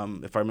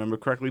 if I remember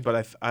correctly.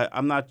 But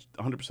I'm not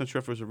 100% sure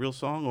if it was a real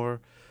song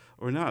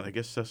or not. I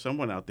guess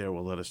someone out there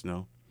will let us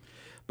know.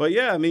 But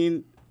yeah, I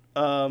mean,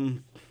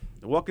 The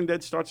Walking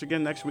Dead starts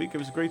again next week. It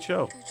was a great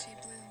show.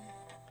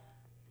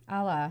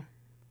 I'm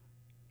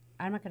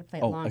not going to play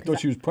it Oh, long. I thought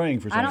she was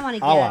praying for something. I don't want to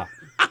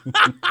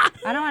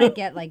get. I don't want to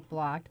get like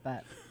blocked,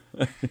 but.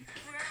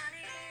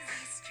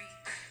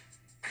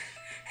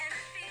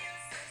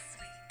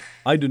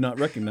 I do not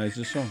recognize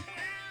this song.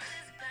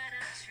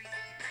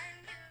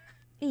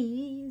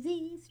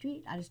 Easy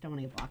Street. I just don't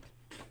want to get blocked.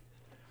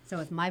 So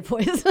it's my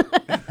voice.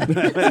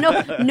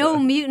 no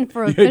mutant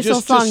for official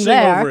just song sing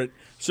there. over it.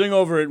 Sing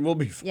over it and we'll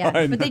be fine.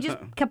 Yeah, but they just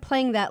kept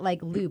playing that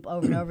like loop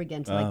over and over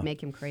again to like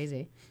make him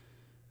crazy.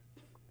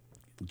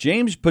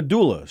 James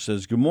Padula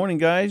says, "Good morning,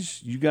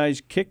 guys. You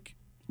guys kick."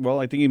 Well,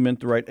 I think he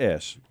meant the right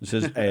ass. It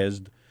says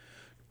 "asd."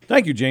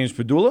 Thank you, James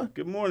Padula.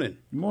 Good morning.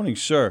 Good morning,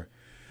 sir.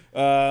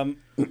 All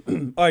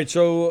right,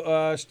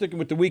 so sticking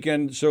with the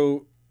weekend.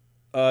 So,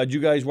 did you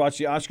guys watch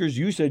the Oscars?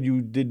 You said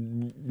you did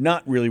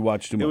not really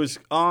watch too much. It was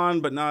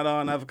on, but not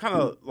on. I've kind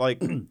of like,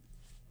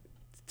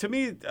 to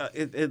me,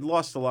 it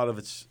lost a lot of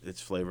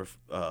its flavor.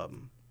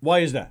 Why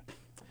is that?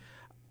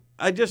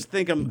 I just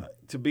think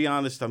to be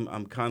honest,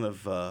 I'm kind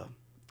of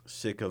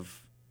sick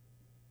of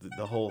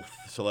the whole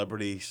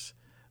celebrities.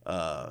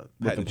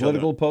 With the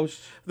political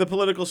posts? The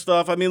political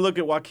stuff. I mean, look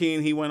at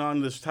Joaquin. He went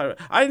on this tirade.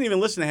 I didn't even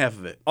listen to half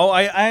of it. Oh,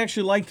 I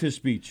actually liked his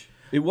speech.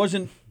 It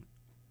wasn't.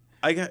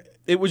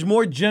 It was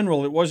more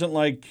general. It wasn't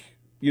like,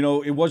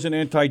 it wasn't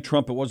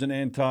anti-Trump. It wasn't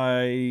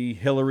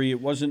anti-Hillary.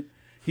 It wasn't.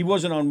 He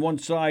wasn't on one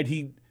side.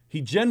 He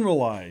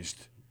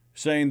generalized,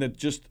 saying that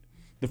just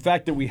the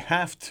fact that we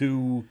have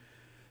to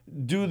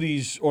do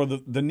these, or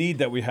the need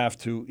that we have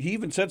to. He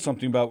even said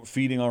something about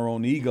feeding our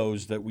own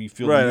egos, that we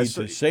feel the need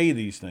to say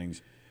these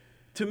things.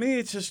 To me,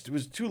 it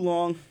was too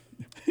long,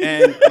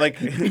 and like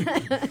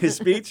his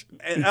speech.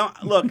 And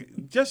look,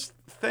 just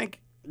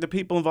think the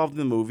people involved in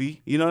the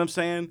movie. You know what I'm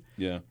saying?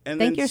 Yeah. And Thank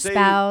then your save-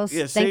 spouse.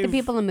 yeah, Thank the save-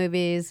 people in the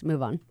movies.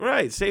 Move on.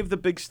 Right. Save the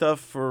big stuff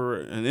for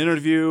an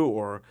interview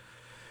or,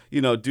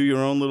 do your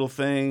own little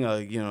thing.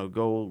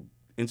 Go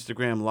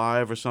Instagram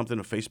Live or something,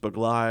 or Facebook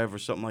Live or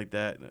something like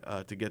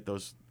that to get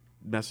those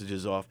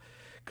messages off.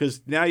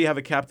 Because now you have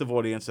a captive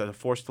audience that are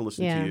forced to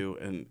listen to you.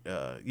 And,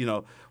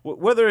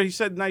 whether he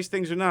said nice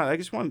things or not,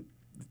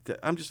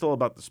 I'm just all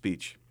about the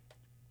speech.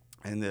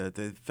 And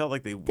they felt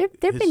like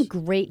There've been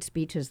great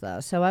speeches,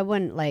 though, so I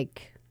wouldn't,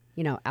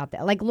 out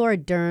there. Like, Laura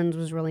Dern's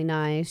was really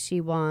nice. She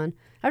won.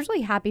 I was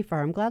really happy for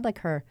her. I'm glad,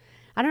 her...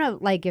 I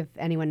don't know, if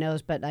anyone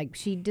knows, but,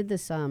 she did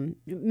this...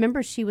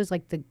 remember she was,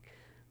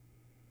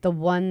 the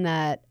one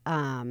that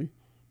Ellen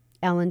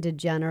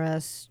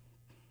DeGeneres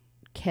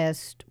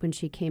kissed when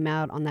she came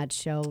out on that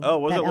show. Oh,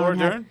 was it Laura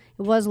Dern?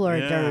 It was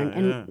Laura Dern.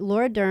 And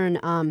Laura Dern,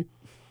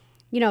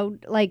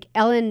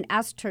 Ellen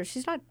asked her...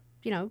 She's not...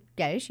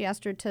 gay. She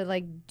asked her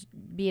to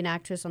be an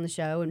actress on the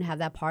show and have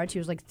that part. She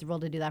was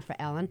thrilled to do that for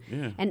Ellen.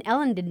 Yeah. And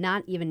Ellen did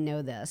not even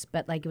know this,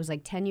 but it was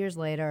 10 years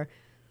later,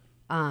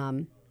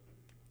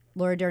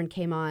 Laura Dern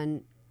came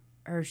on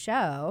her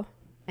show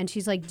and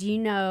she's like, "Do you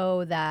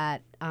know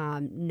that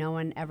no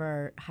one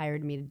ever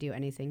hired me to do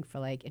anything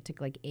for it took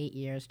 8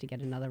 years to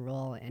get another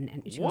role?" And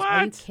she goes,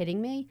 "Are you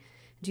kidding me?"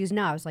 And she goes,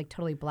 "No, I was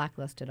totally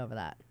blacklisted over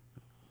that."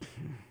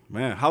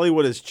 Man,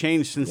 Hollywood has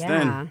changed since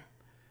then. Yeah,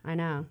 I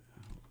know.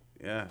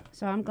 Yeah.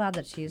 So I'm glad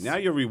that she's Now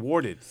you're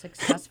rewarded.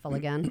 successful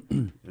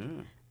again.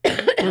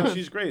 No,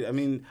 she's great. I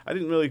mean, I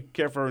didn't really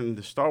care for her in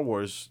the Star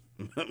Wars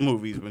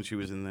movies when she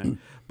was in there,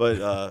 but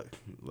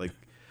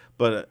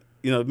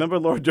remember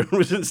Laura Dern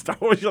was in Star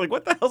Wars? You're like,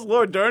 what the hell's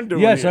Laura Dern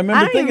doing? Yes, here? I remember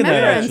I don't thinking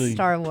remember that in actually.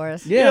 Star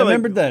Wars. Yeah, I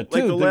remembered that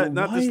too.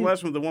 Not this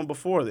last one, the one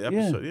before the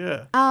episode.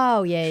 Yeah.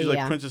 Oh, yeah, She's yeah.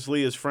 like Princess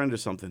Leia's friend or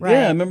something. Right.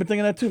 Yeah, I remember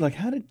thinking that too.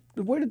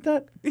 Where did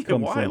that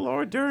come Why from?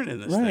 Laura Dern in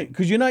this Right, thing?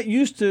 because you're not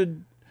used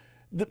to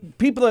the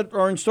people that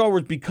are in Star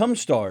Wars become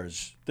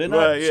stars. They're not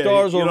Right, yeah.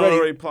 stars you already. don't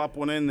already plop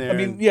one in there. I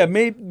mean, yeah,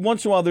 maybe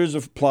once in a while there's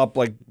a plop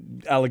like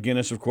Alec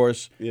Guinness, of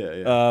course.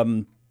 Yeah.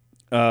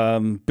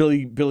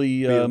 Billy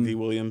D.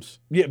 Williams.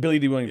 yeah, Billy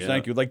D. Williams. Yeah.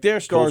 Thank you.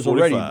 They're Colt stars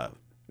already. 45.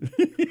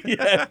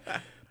 Yeah,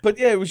 but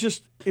yeah,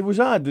 it was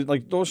odd.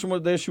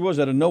 There she was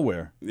out of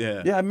nowhere.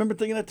 Yeah. Yeah, I remember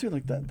thinking that too.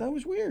 That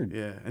was weird.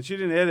 Yeah, and she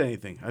didn't add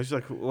anything. I was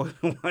like,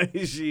 why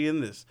is she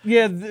in this?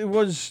 Yeah, it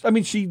was. I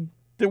mean,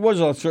 there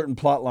was a certain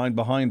plot line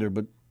behind her,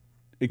 but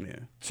it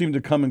seemed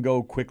to come and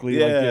go quickly.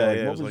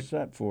 Yeah, what was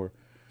that for?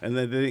 And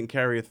then they didn't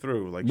carry it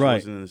through. She Right.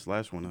 wasn't in this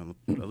last one.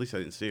 At least I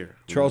didn't see her.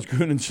 Charles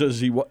Goonan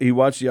says he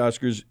watched the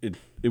Oscars.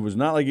 It was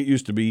not like it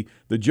used to be.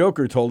 The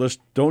Joker told us,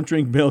 "Don't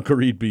drink milk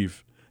or eat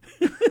beef,"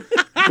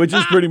 which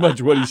is pretty much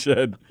what he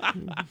said.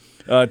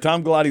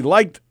 Tom Galati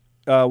liked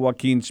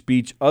Joaquin's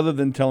speech, other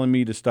than telling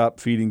me to stop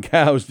feeding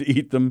cows to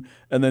eat them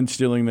and then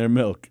stealing their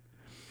milk.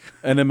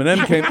 And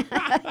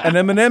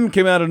Eminem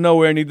came out of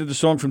nowhere and he did the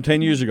song from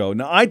 10 years ago.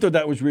 Now, I thought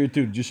that was weird,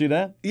 too. Did you see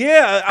that?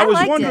 Yeah, I was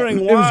liked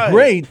wondering it. why. It was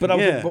great, but I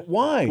was like, but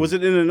why? Was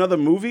it in another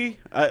movie?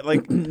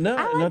 No,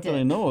 not that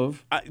I know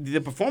of. The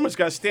performance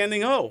got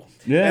standing O.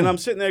 Yeah. And I'm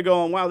sitting there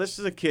going, wow, this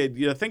is a kid.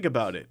 Think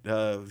about it.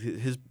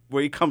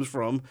 Where he comes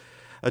from,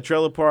 a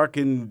trailer park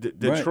in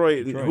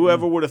Detroit. And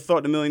whoever would have thought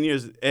in a million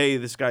years,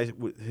 this guy,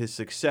 his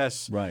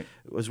success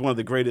was one of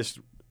the greatest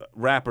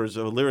rappers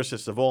or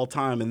lyricists of all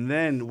time, and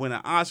then win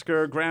an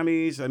Oscar,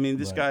 Grammys. I mean,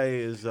 this guy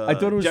is I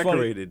thought it was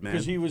decorated, funny, man.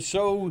 because he was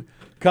so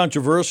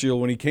controversial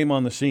when he came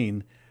on the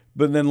scene.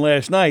 But then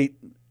last night,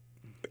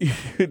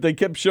 they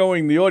kept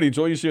showing the audience.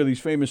 All you see are these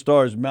famous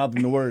stars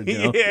mouthing the words. You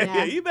know?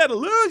 yeah, you better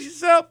lose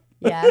yourself.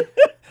 Yeah.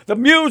 The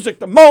music,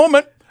 the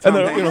moment, and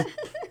then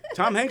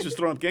Tom Hanks was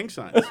throwing up gang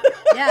signs.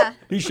 Yeah.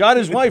 he shot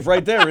his wife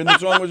right there, and the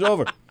song was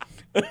over.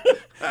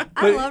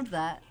 I loved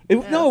that. It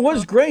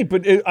was great,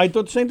 but I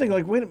thought the same thing.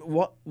 Like, wait a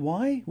minute,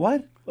 why?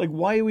 What? Like,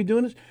 why are we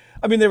doing this?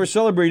 I mean, they were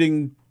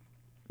celebrating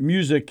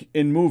music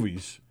in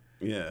movies,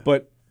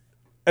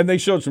 and they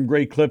showed some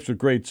great clips with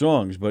great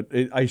songs, but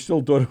I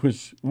still thought it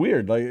was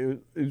weird. Like, it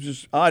was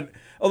just odd.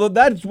 Although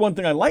that's one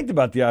thing I liked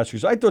about the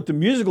Oscars. I thought the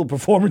musical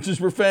performances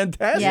were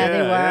fantastic. Yeah,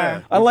 they were.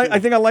 Yeah. I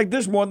think I like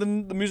this more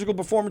than the musical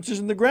performances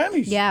in the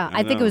Grammys. Yeah,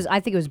 I think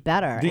it was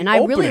better, The and I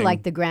really opening.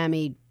 liked the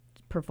Grammy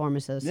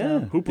performances. Yeah.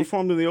 So. Who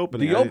performed in the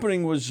opening? The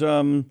opening was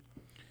Janelle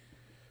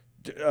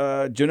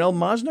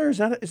Mosner.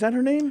 Is that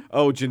her name?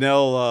 Oh,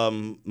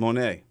 Janelle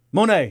Monáe.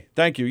 Monet.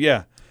 Thank you.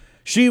 Yeah,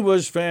 she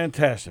was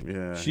fantastic.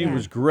 Yeah, she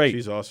was great.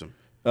 She's awesome.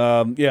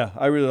 Yeah,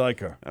 I really like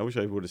her. I wish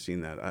I would have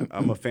seen that.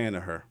 I'm a fan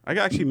of her. I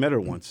actually met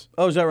her once.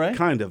 Oh, is that right?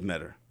 Kind of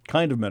met her.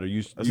 Kind of met her. I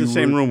was in the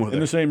same room with her. In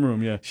the same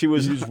room, yeah. She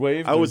was. You just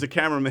waved. I was a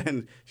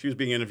cameraman. She was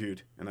being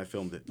interviewed, and I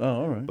filmed it.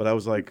 Oh, all right. But I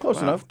was like, Close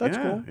wow, enough. That's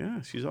yeah, cool.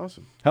 Yeah, she's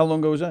awesome. How long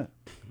ago was that?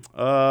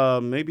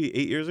 Maybe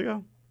 8 years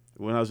ago,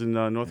 when I was in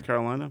North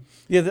Carolina.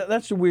 Yeah,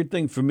 that's the weird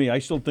thing for me. I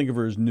still think of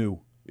her as new.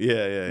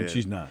 Yeah. But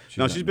she's not.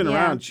 She's been Yeah.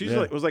 around. She's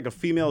was like a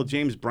female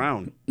James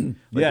Brown. Like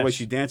the way Yes.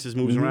 she dances,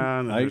 moves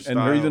around, and her And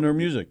style. even her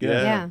music.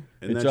 Yeah. Yeah.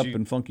 And It's then up she,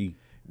 and funky.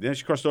 Then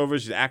she crossed over.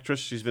 She's an actress.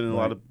 She's been in a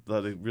lot of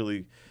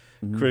really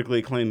critically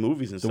acclaimed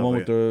movies and The stuff. one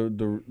like with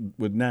the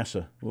with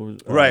NASA. What was,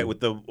 right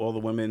with all the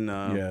women.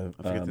 yeah,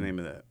 I forget the name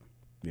of that.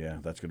 Yeah,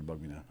 that's gonna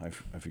bug me now.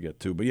 I forget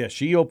too. But yeah,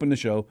 she opened the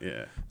show.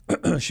 Yeah,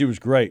 She was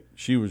great.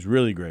 She was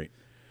really great.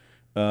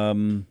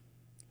 Who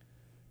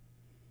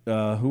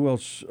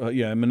else?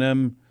 Yeah,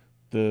 Eminem,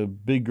 the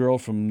big girl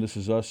from This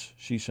Is Us.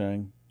 She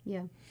sang.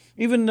 Yeah.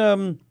 Even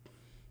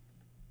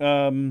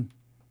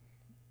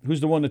who's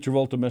the one that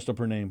Travolta messed up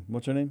her name?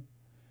 What's her name?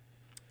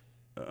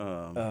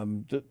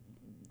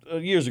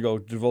 Years ago,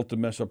 Travolta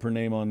messed up her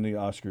name on the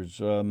Oscars.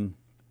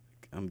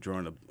 I'm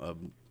drawing a.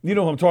 You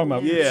know who I'm talking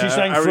about? Yeah, She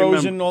sang I Frozen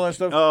remember. and all that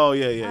stuff. Oh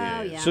yeah.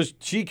 Oh, yeah. So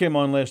she came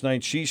on last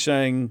night. She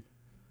sang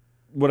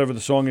whatever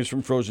the song is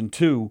from Frozen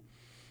 2,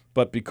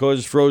 but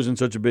because Frozen's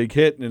such a big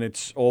hit and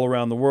it's all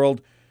around the world,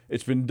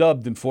 it's been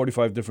dubbed in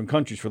 45 different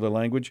countries for their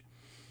language.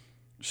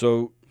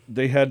 So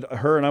they had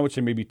her and I would say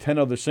maybe 10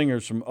 other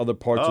singers from other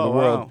parts of the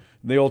world. Wow.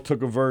 They all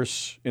took a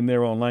verse in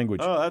their own language.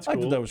 Oh, that's I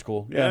cool. thought that was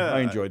cool. Yeah, Yeah. I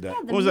enjoyed that.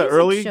 Yeah, the What was that, music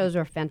early? shows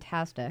are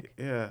fantastic.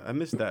 Yeah, I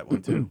missed that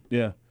one too.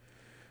 Yeah.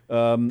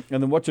 And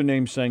then what's her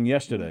name sang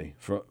yesterday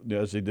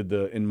as they did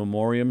the in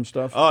memoriam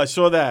stuff. Oh, I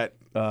saw that.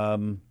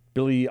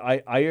 Billie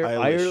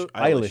Eilish.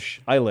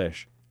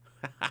 Eilish.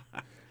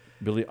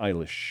 Billie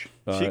Eilish.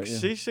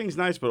 She sings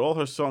nice, but all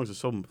her songs are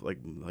so like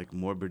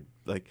morbid.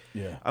 Like,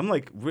 Yeah. I'm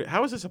like,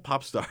 how is this a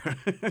pop star?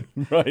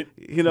 Right.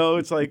 You know,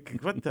 it's like,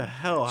 what the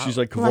hell? She's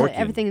like A lot of- Kevorkian.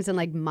 everything is in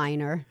like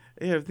minor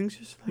yeah, everything's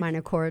just like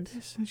minor chords.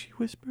 this, and she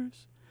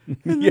whispers. And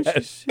then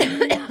Yes. she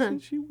sings,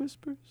 and she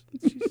whispers,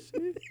 and she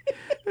sings,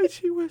 and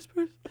she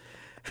whispers.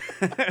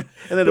 And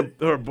then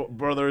her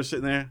brother is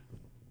sitting there,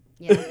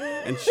 Yeah.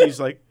 and she's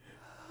like,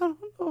 I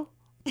don't know.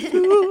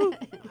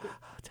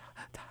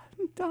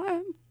 I'm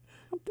dying.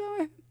 I'm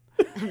dying.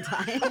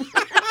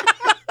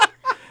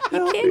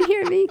 You can't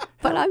hear me,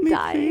 but I'm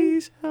dying.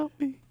 Please help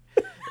me.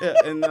 Yeah,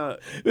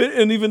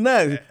 And even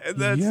that. and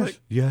that's like,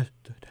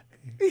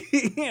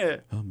 Yesterday. yeah.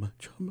 How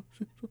much?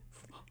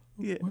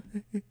 Yeah.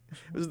 It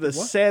was the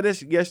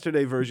saddest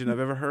Yesterday version I've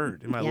ever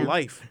heard in my Yeah.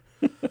 life.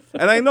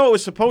 And I know it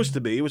was supposed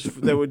to be. It was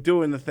they were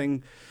doing the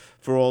thing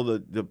for all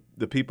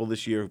the people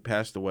this year who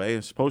passed away.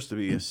 It's supposed to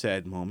be a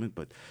sad moment,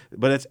 but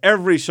it's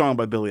every song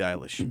by Billie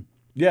Eilish.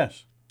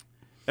 Yes.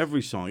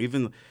 Every song.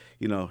 Even,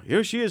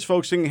 here she is,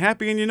 folks, singing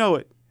Happy and You Know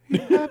It.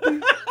 You're happy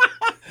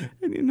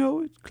and you know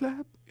it.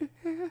 Clap your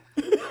hands.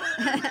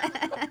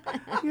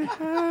 You're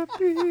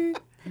happy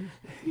and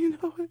you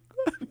know it.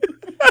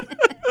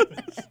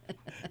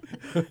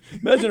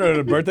 Imagine her at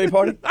a birthday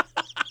party.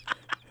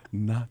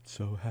 Not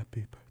so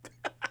happy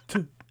birthday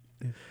to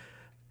you.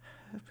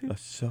 A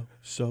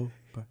so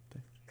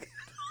birthday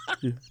to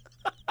you.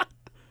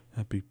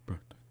 Happy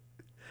birthday.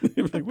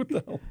 You're like, what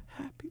the hell?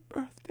 Happy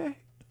birthday.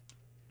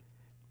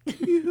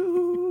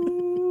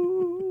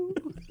 You.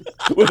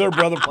 With her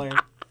brother playing.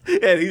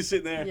 Yeah, he's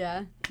sitting there.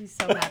 Yeah, he's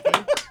so happy.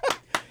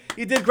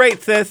 You did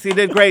great, sis. You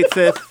did great,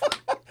 sis.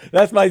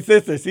 That's my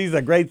sister. She's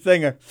a great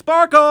singer.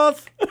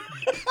 Sparkles.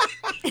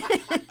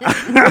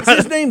 What's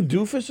his name?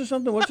 Doofus or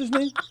something? What's his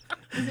name?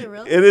 Is it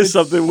really? It is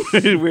something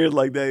weird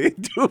like that.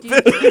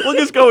 Doofus. We'll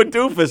just go with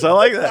Doofus. I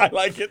like I that.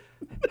 like it.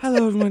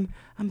 Hello, everyone.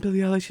 I'm Billie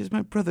Eilish. Here's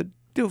my brother,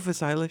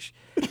 Doofus Eilish.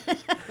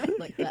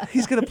 Like that.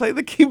 He's going to play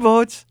the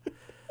keyboards.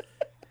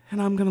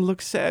 And I'm going to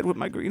look sad with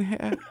my green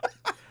hair.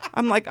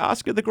 I'm like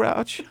Oscar the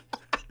Grouch.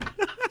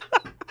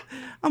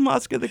 I'm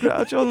Oscar the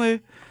Grouch,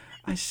 only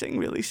I sing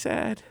really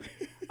sad.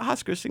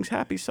 Oscar sings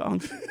happy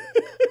songs.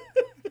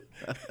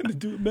 I'm gonna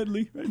do a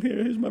medley right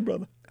here. Here's my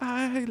brother.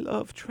 I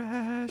love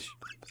trash.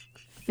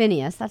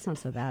 Phineas, that's not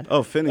so bad.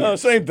 Oh, Phineas. Oh,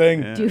 same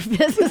thing. Yeah.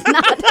 Doofus is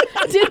not.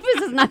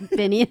 Doofus is not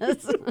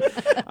Phineas.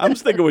 I'm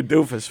sticking with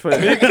Doofus.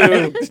 Me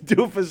too.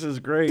 Doofus is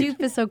great.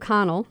 Doofus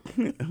O'Connell.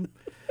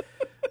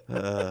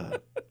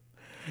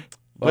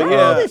 But How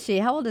yeah, old is she?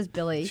 How old is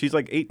Billy? she's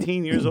like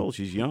 18 years old.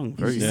 She's young.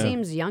 Very She young.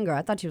 seems younger.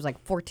 I thought she was like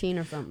 14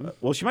 or something.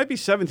 Well, she might be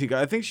 17.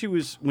 I think she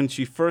was, when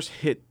she first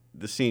hit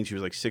the scene, she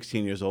was like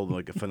 16 years old,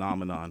 like a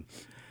phenomenon.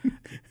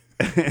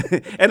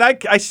 And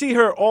I see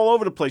her all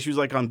over the place. She was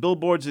like on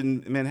billboards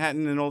in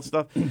Manhattan and all that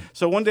stuff.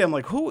 So one day I'm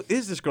like, who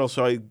is this girl?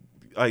 So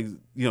I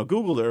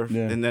Googled her,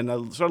 Yeah. and then I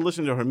started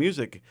listening to her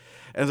music.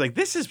 And I was like,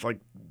 this is like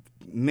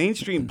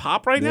mainstream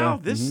pop right now?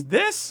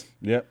 This?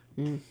 Yep.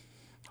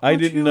 I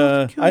Don't you didn't.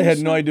 have to kill I had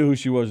yourself? no idea who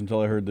she was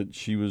until I heard that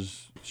she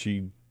was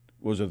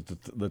at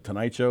the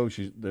Tonight Show.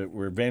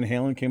 Where Van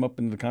Halen came up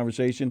into the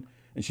conversation,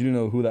 and she didn't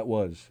know who that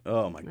was.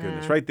 Oh, my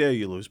goodness. Right there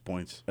you lose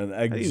points. And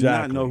I did not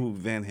exactly. know who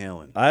Van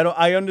Halen.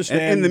 I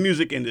understand. And in the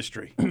music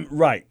industry.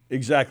 Right.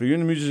 Exactly. You're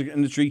in the music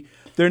industry.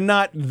 They're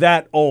not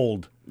that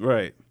old.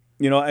 Right.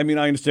 I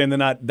understand they're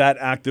not that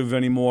active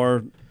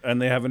anymore,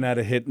 and they haven't had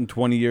a hit in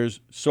 20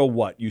 years. So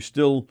what? You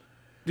still.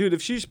 Dude,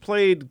 if she's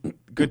played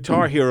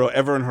Guitar Hero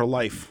ever in her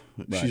life,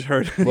 she's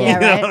heard.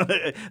 Yeah, right.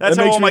 That's That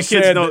how makes all my me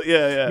kids sad know. that-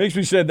 Yeah. Makes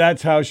me sad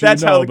that's how she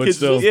That's know, how the but kids-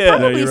 still. yeah.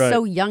 Probably you're right.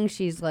 so young.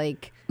 She's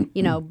like,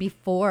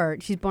 before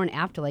she's born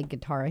after like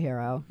Guitar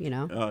Hero.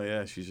 Oh,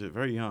 yeah. She's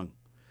very young.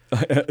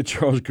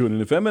 Charles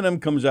Coonan. If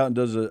Eminem comes out and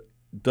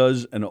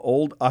does an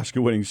old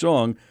Oscar-winning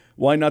song,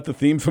 why not the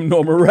theme from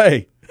Norma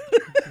Ray?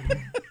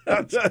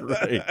 That's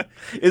great.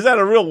 Is that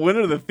a real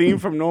winner? The theme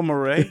from Norma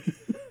Ray.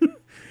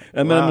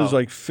 Eminem is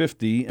like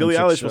 50. Billie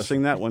and Eilish will successful.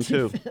 sing that one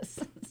too.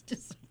 It's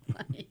just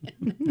funny.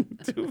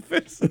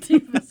 Doofus.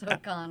 Doofus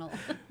O'Connell.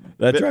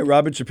 That's right.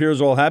 Robert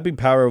Shapiro's All Happy.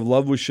 Power of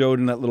Love was showed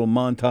in that little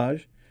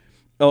montage.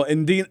 Oh,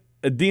 and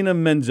Idina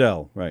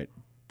Menzel. Right.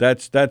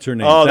 That's her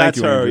name. Oh, Thank that's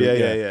you, her. Andrew.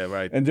 Yeah,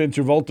 right. And then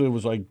Travolta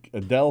was like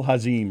Adele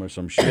Hazim or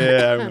some shit.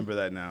 Yeah, I remember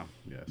that now.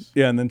 Yes.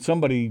 Yeah, and then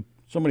somebody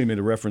made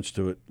a reference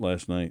to it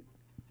last night.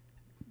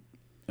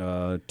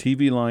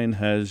 TV Line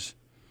has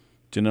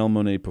Janelle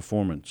Monáe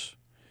performance.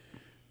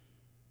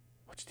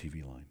 What's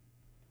TV Line?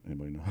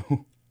 Anybody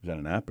know? Is that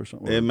an app or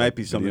something? It might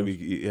be something,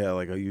 Videos?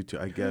 like a YouTube,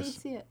 I I guess,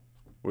 see it.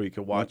 where you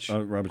could watch.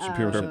 Robert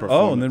Shapiro said. her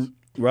Oh, and performance. then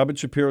Robert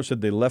Shapiro said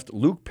they left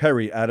Luke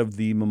Perry out of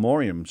the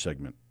memoriam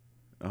segment.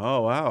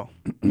 Oh, wow.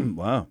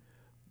 Wow.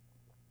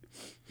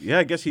 Yeah,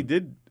 I guess he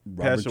did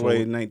pass Robert away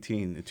told-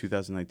 in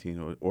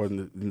 2019, or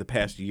in the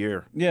past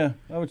year. Yeah,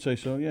 I would say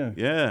so. Yeah.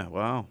 Yeah,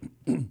 wow.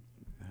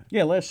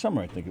 Yeah, last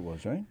summer I think it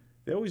was, right?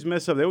 They always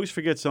mess up. They always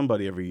forget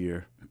somebody every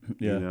year.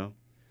 Yeah. You know?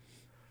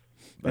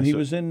 And he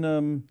was in,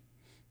 and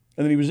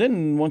then he was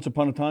in Once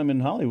Upon a Time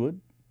in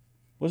Hollywood,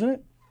 wasn't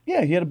it?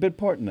 Yeah, he had a big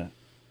part in that.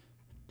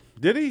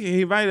 Did he?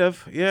 He might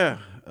have. Yeah.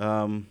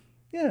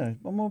 Yeah,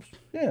 almost.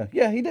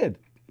 Yeah, he did.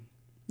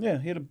 Yeah,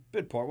 he had a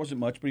bit part. Wasn't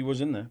much, but he was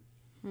in there.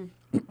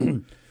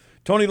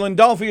 Tony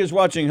Lindolfi is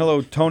watching.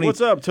 Hello, Tony. What's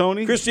up,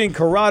 Tony? Christine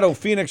Corrado,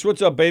 Phoenix.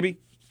 What's up, baby?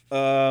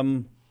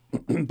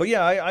 But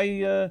yeah,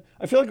 I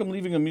feel like I'm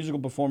leaving a musical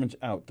performance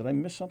out. Did I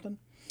miss something?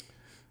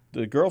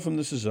 The girl from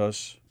This Is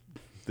Us.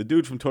 The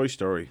dude from Toy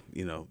Story,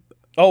 you know.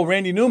 Oh,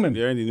 Randy Newman.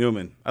 Andy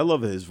Newman. I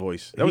love his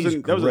voice. That was He's a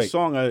great.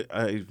 song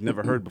I've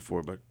never heard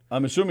before, but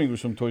I'm assuming it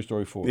was from Toy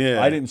Story 4.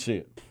 Yeah. I didn't see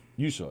it.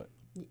 You saw it.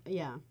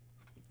 Yeah.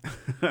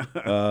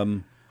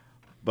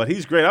 but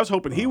he's great. I was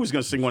hoping he was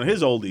going to sing one of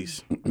his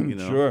oldies. You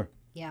know. Sure.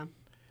 Yeah.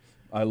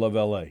 I love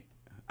L.A.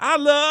 I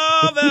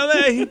love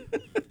L.A.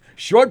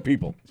 Short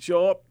people.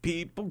 Short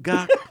people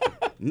got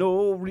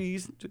no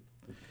reason to.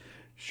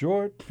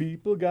 Short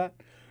people got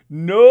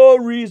no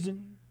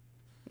reason.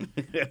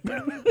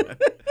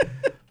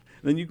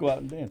 Then you go out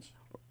and dance.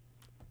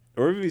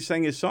 Or if he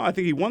sang his song, I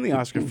think he won the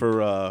Oscar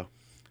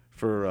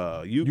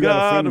for You Got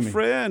Got a a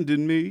Friend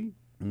in Me.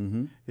 Friend in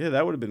Me. Yeah,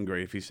 that would have been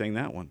great if he sang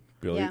that one.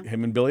 Yeah.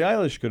 Him and Billie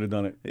Eilish could have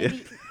done it.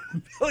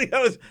 Billy,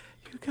 that was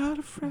You Got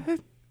a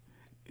Friend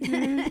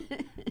in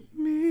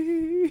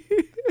Me.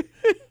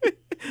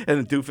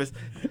 And the doofus,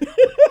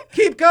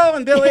 keep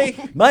going, Billy.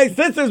 My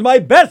sister's my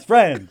best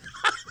friend.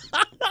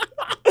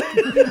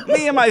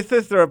 Me and my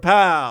sister are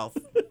pals.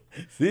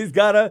 She's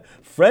got a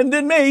friend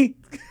in me.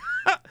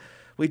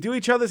 We do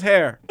each other's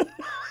hair.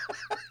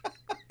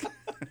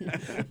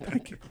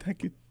 Thank you,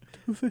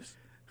 Doofus.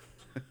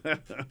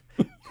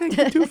 Thank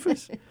you,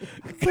 doofus.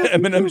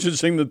 Eminem should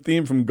sing the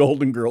theme from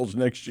Golden Girls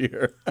next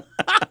year.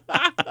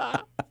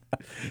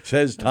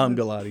 Says Tom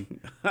Galati.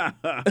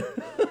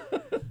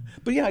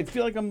 But yeah, I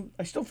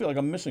still feel like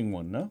I'm missing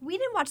one. No. We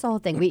didn't watch the whole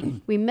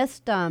thing. We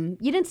missed. You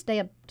didn't stay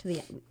up to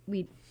the.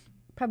 We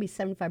probably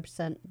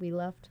 75% we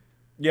left.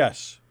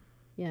 Yes.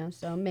 Yeah.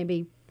 So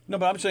maybe. No,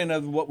 but I'm saying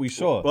of what we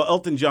saw. Well,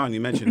 Elton John, you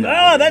mentioned that.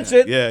 Ah, that's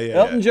it. Yeah.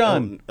 Elton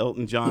John.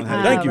 Elton John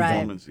had Thank a you.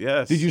 performance.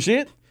 Yes. Did you see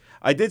it?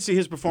 I did see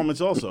his performance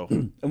also.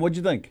 And what'd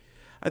you think?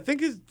 I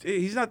think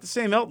he's not the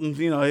same Elton.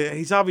 You know,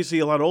 he's obviously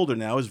a lot older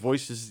now. His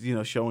voice is,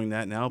 showing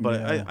that now. But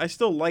Yeah. I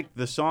still like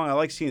the song. I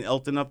like seeing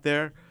Elton up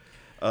there.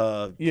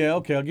 Yeah,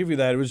 okay, I'll give you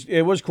that.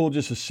 It was cool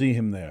just to see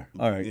him there.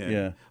 All right,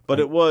 yeah. But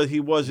he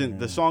wasn't.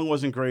 The song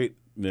wasn't great.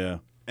 Yeah.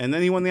 And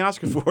then he won the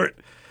Oscar for it.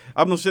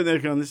 I'm sitting there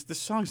going, this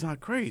song's not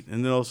great.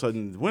 And then all of a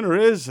sudden, the winner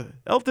is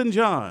Elton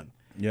John.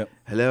 Yep.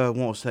 Hello, I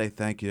want to say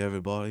thank you to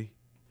everybody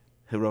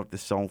who wrote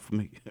this song for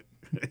me.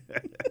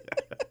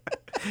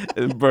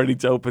 And Bernie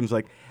Taupin's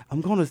like,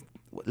 I'm going to,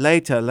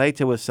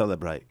 later we'll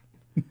celebrate.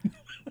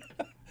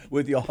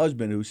 With your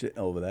husband who's sitting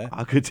over there.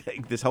 I could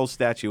take this whole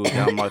statue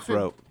down my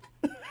throat.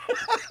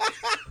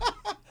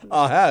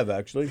 I have,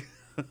 actually.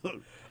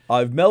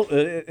 I've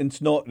melted it and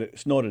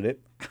snorted it.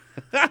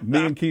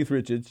 Me and Keith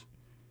Richards.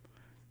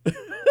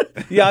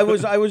 Yeah, I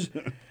was.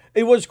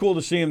 It was cool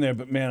to see him there,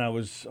 but man, I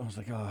was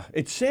like, oh,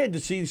 it's sad to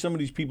see some of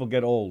these people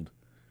get old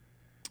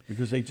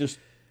because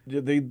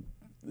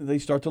they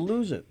start to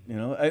lose it. You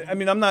know, I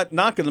mean, I'm not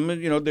knocking them.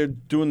 You know, they're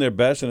doing their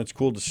best, and it's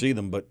cool to see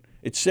them, but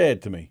it's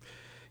sad to me.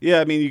 Yeah,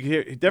 I mean, you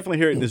can definitely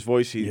hear it in his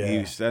voice. He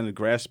Yeah. sounded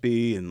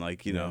graspy and I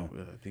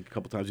think a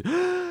couple times.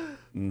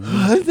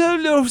 I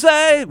don't know,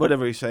 say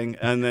whatever he's saying,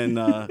 and then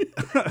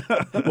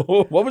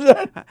What was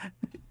that?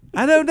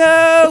 I don't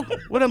know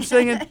what I'm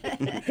singing.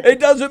 It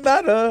doesn't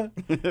matter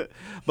But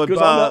because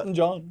I'm Elton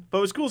John. But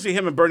it was cool to see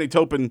him and Bernie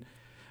Taupin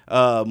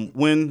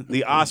win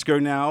the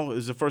Oscar. Now it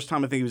was the first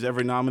time I think he was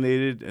ever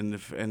nominated, and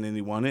then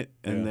he won it.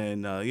 And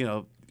then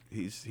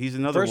he's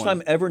another First one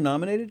time ever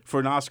nominated. for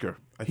an Oscar.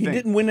 I He think.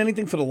 didn't win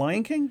anything for The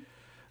Lion King.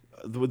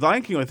 The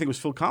Lion King, I think, was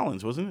Phil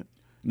Collins, wasn't it?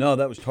 No,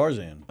 that was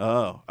Tarzan.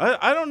 Oh,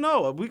 I don't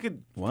know. We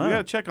Wow. got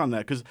to check on that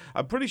because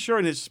I'm pretty sure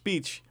in his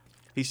speech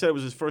he said it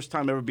was his first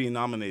time ever being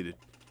nominated.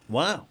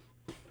 Wow.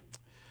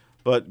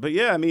 But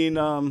yeah, I mean,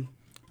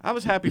 I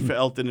was happy for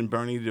Elton and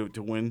Bernie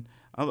to win.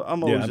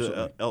 I'm always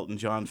absolutely. a Elton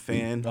John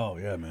fan. Oh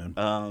yeah,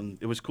 man.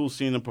 It was cool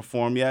seeing him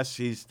perform. Yes,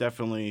 he's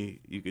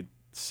definitely, you could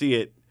see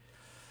it.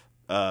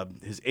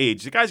 His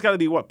age, the guy's got to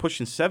be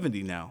pushing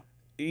 70 now.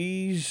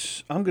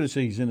 I'm going to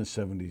say he's in his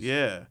 70s.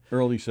 Yeah,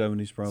 Early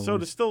 70s probably. so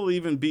to still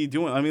even be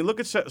doing, I mean, look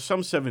at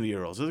some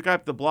 70-year-olds. There's a guy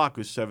up the block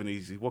who's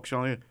 70s. He walks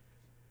on here.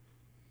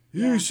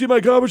 You see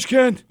my garbage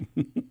can?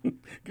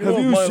 Have off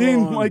you my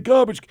seen lawn." my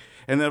garbage?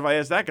 And then if I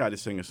asked that guy to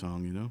sing a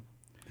song,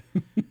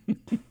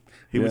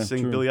 he would Yeah,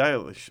 sing true. Billie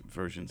Eilish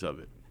versions of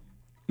it.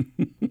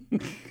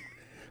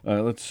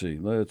 Let's see.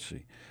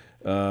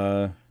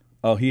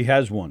 He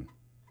has one.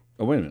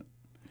 Oh, wait a minute.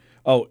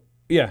 Oh,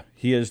 yeah.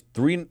 He has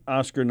 3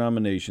 Oscar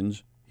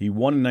nominations. He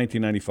won in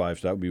 1995,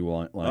 so that would be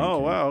Lion King. Oh,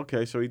 wow.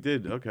 Okay, so he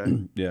did.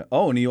 Okay. Yeah.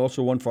 Oh, and he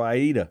also won for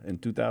Aida in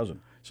 2000.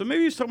 So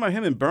maybe he's talking about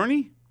him and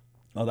Bernie?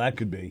 Oh, that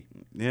could be.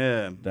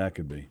 Yeah. That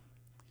could be.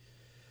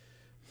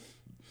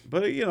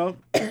 But,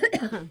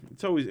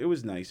 it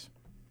was nice.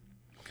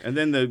 And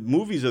then the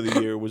movies of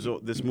the year was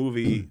this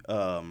movie,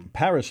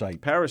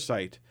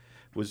 Parasite.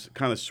 was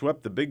kind of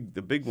swept the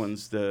big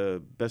ones,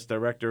 the best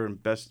director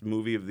and best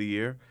movie of the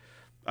year.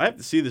 I have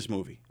to see this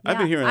movie. I've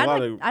been hearing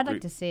I'd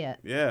like to see it.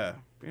 Yeah,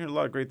 been hearing a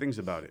lot of great things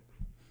about it.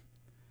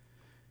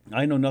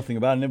 I know nothing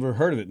about it. I never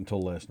heard of it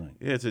until last night.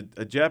 Yeah, it's a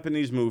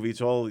Japanese movie. It's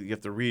all, you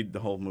have to read the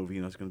whole movie.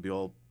 It's going to be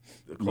all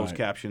closed Right.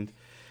 captioned.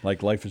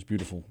 Like Life is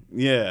Beautiful.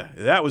 Yeah,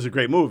 that was a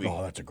great movie.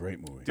 Oh, that's a great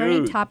movie. Bernie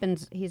Dude.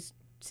 Taupin's, he's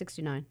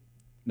 69.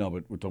 No,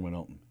 but we're talking about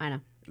Elton. I know.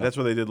 That's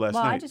what they did last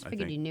Well, night. I just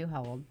figured think. you knew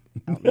how old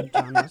Elton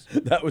John was.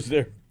 That was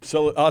their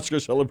Oscar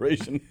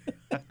celebration.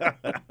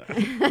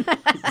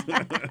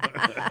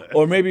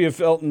 Or maybe if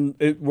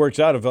it works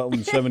out if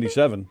Elton's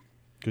 77,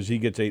 because he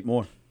gets 8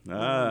 more.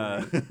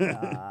 Ah.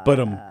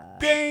 But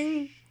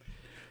Bing!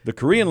 the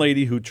Korean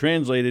lady who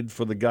translated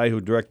for the guy who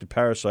directed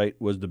Parasite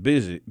was the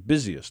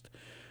busiest.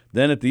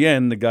 Then at the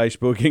end, the guy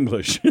spoke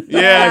English.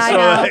 Yeah, I so,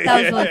 know.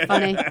 That was really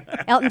funny.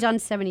 Elton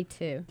John's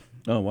 72.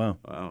 Oh, wow.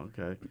 Oh,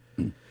 okay.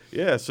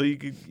 Yeah, so you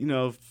could,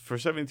 for a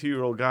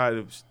 72-year-old guy,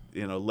 who's,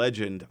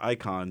 legend,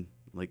 icon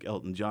like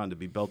Elton John, to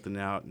be belting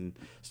out and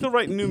still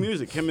writing new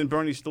music. Him and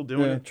Bernie still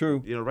doing Yeah, it. true.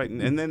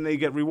 Writing, and then they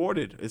get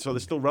rewarded, and so they're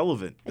still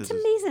relevant. It's This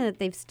is- amazing that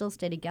they've still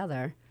stayed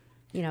together.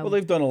 Well,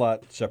 they've done a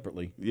lot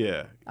separately.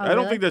 Yeah, Oh, I don't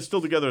really? think they're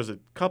still together as a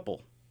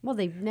couple. Well,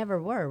 they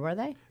never were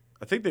they?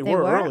 I think they They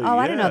were were? early. Oh,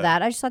 I didn't know yeah.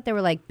 that. I just thought they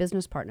were like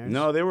business partners.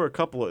 No, they were a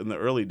couple in the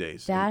early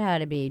days. That had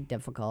to be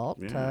difficult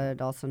Yeah.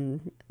 to also,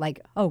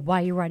 like, oh,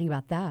 why are you writing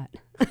about that?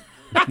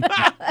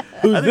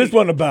 Who's this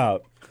one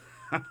about?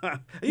 Are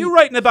you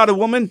writing about a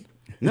woman?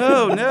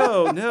 No,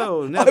 no.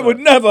 I would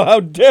never. How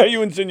dare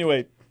you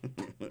insinuate?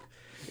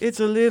 It's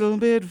a little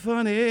bit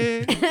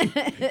funny.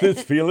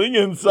 This feeling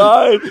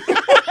inside.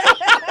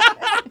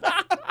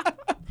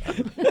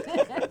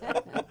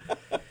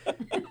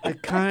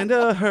 It kind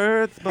of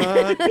hurts,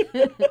 but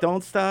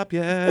don't stop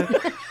yet.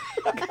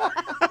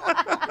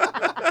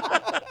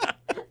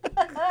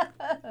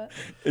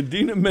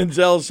 Idina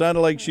Menzel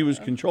sounded like she was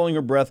controlling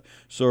her breath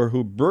so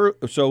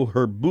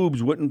her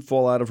boobs wouldn't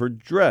fall out of her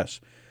dress.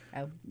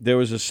 Oh. There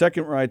was a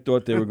second where I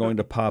thought they were going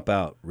to pop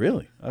out.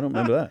 Really? I don't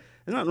remember that.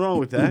 There's nothing wrong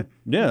with that.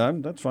 Yeah,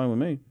 that's fine with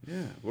me.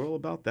 Yeah, we're all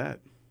about that.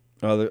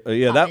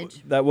 Yeah,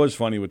 Cottage. that was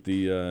funny with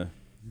the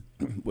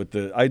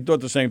I thought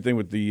the same thing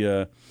with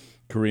the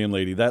Korean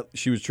lady. That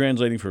she was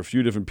translating for a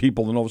few different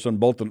people, and all of a sudden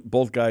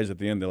both guys at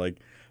the end they're like,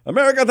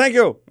 "America, thank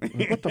you."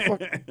 What the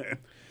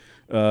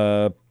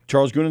fuck?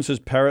 Charles Goonan says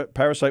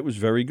Parasite was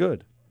very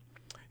good.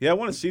 Yeah, I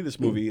want to see this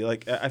movie.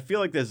 Like, I feel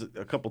like there's a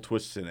couple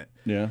twists in it.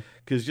 Yeah.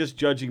 Because just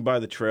judging by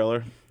the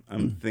trailer,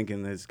 I'm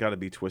thinking there's got to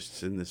be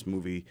twists in this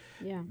movie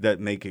Yeah. that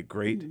make it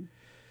great.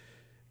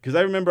 Because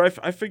I remember,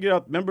 I figured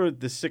out, remember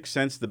The Sixth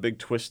Sense, the big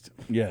twist?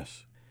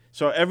 Yes.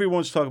 So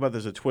everyone's talking about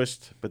there's a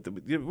twist, but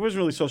it wasn't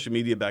really social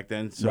media back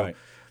then. So, Right.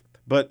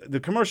 But the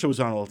commercial was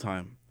on all the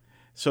time.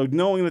 So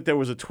knowing that there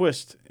was a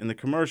twist in the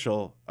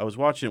commercial, I was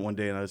watching it one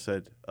day and I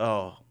said,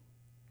 oh,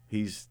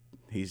 he's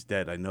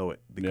dead. I know it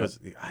because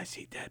I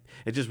see dead.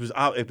 It just was.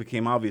 It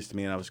became obvious to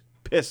me, and I was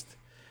pissed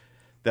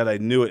that I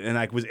knew it, and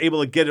I was able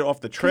to get it off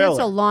the 'Cause trailer. it's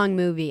a long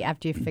movie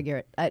after you figure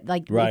it.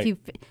 Like, Right. if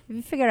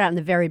you figure it out in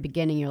the very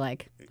beginning, you're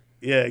like,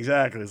 Yeah,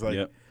 exactly. It's like,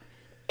 Yep.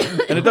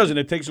 And it doesn't.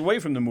 It takes away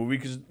from the movie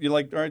because you're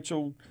like, all right,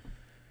 so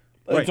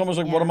Right. it's almost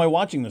like, Yeah. what am I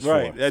watching this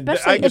right. for?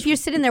 especially if you're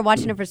sitting there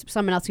watching it for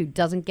someone else who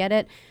doesn't get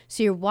it.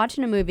 So you're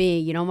watching a movie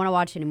you don't want to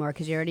watch anymore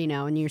because you already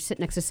know, and you're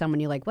sitting next to someone,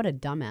 you're like, what a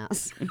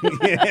dumbass.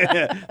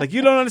 yeah, like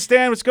you don't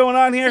understand what's going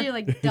on So here. you're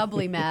like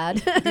doubly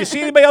mad. Do you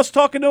see anybody else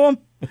talking to him?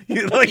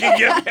 You like,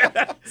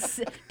 yeah.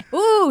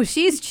 Ooh,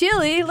 she's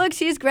chilly. Look,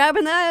 she's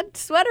grabbing that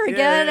sweater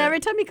again Yeah. every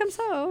time he comes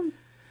home.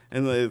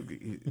 And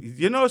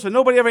you notice that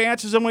nobody ever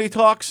answers him when he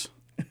talks.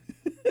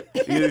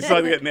 You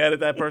start to get mad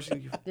at that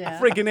person. You Yeah.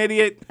 freaking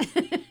idiot.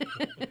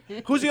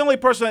 Who's the only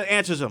person that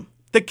answers him?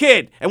 The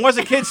kid. And what's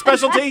the kid's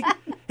specialty?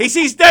 He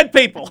sees dead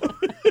people.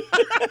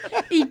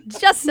 He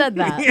just said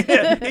that.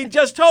 Yeah, he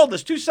just told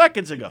us 2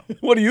 seconds ago.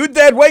 What are you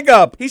dead? Wake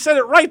up! He said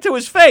it right to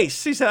his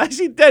face. He said, "I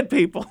see dead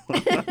people."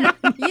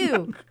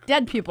 You,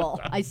 dead people,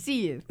 I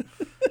see you.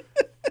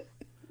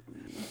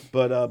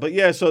 But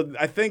yeah, so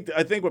I think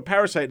with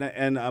Parasite,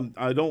 and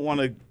I don't want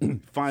to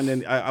find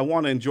any. I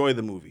want to enjoy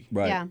the movie.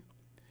 Right. Yeah.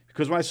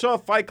 Because when I saw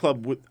Fight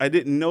Club, I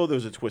didn't know there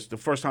was a twist. The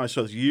first time I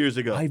saw this years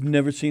ago. I've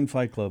never seen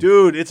Fight Club.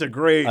 Dude, it's a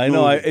great I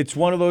know. movie. It's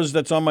one of those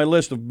that's on my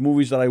list of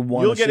movies that I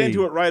want to see. You'll get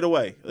into it right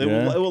away. It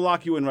Yeah? will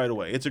lock you in right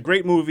away. It's a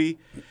great movie.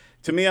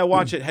 To me, I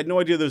watched it, had no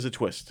idea there was a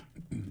twist.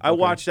 I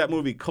watched that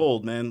movie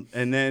cold, man,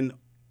 and then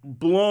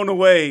blown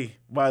away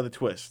by the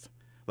twist.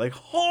 Like,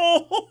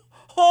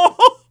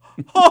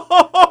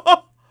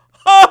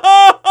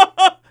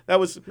 that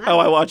was how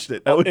I watched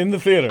it. That was, In the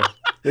theater.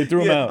 They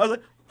threw him yeah, out. I was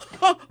like,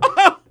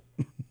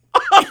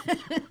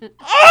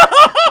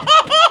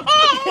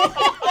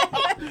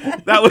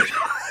 that was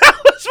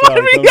my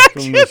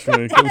reaction.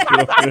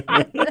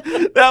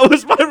 That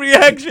was my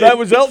reaction. That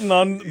was Elton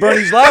on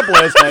Bernie's lap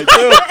last night,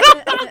 too.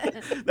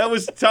 That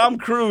was Tom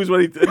Cruise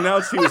when he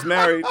announced he was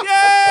married.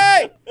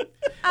 Yay!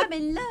 I'm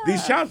in love.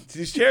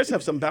 These chairs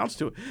have some bounce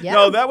to it. Yeah.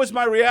 No, that was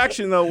my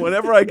reaction, though.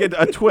 Whenever I get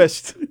a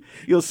twist,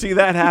 you'll see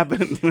that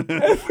happen.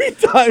 Every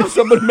time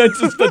someone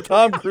mentions the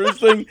Tom Cruise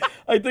thing,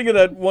 I think of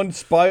that one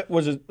spy.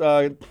 Was it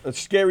a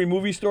scary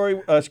movie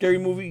story? Scary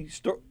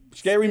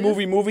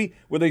movie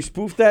where they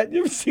spoofed that. You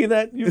ever seen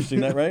that? You've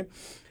seen that, right?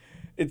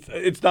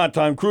 It's not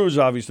Tom Cruise,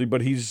 obviously,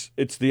 but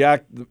it's the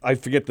act. I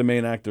forget the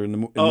main actor in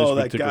this that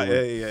particular guy.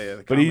 one.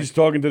 Yeah. But he's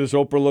talking to this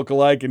Oprah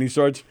lookalike, and he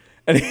starts.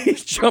 And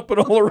he's jumping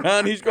all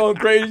around. He's going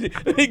crazy.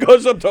 And he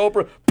goes up to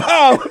Oprah,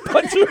 pow,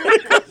 punches him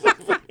across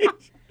the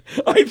face.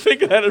 I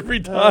think of that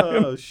every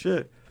time. Oh,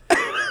 shit.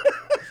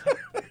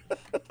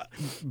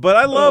 But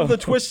I love the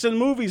twists in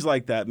movies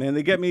like that, man.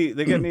 They get me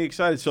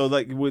excited. So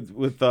like with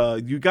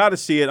you got to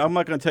see it. I'm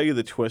not going to tell you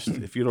the twist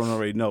if you don't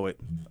already know it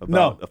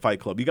about a Fight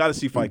Club. You got to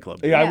see Fight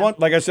Club. Yeah,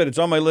 like I said, it's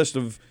on my list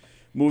of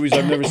movies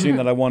I've never seen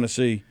that I want to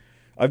see.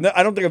 I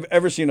don't think I've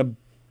ever seen a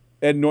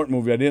Ed Norton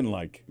movie I didn't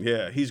like.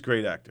 Yeah, he's a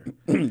great actor.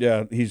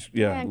 Yeah,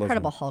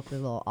 Incredible Hulk was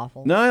a little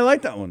awful. No, I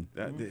like that one.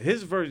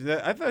 His version,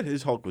 I thought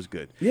his Hulk was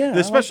good. Yeah,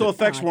 the special I liked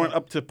effects weren't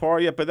up to par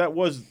yet, but that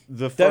was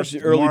the That first.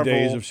 was the early Marvel,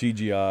 days of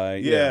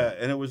CGI. Yeah,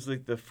 and it was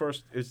like the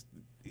first. It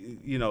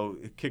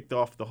kicked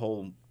off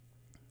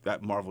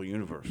that Marvel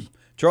universe.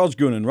 Charles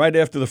Goonan, right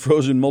after the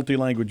Frozen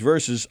multi-language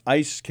verses,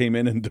 ICE came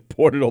in and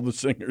deported all the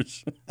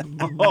singers.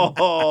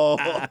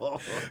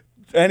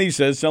 And he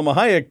says Selma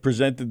Hayek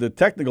presented the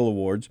technical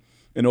awards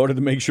in order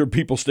to make sure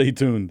people stay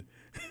tuned.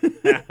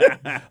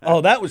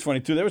 Oh, that was funny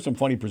too. There were some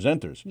funny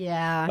presenters.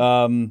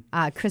 Yeah.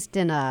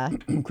 Kristen.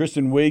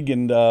 Kristen Wiig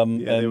and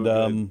they were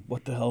good.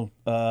 what the hell?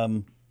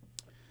 I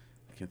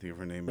can't think of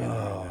her name.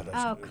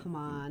 Oh, come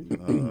on.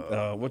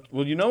 What?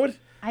 Well, you know it.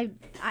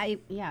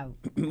 Yeah.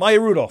 Maya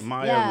Rudolph.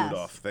 Maya Yes.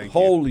 Rudolph. Thank you.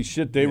 Holy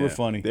shit, they were Yeah,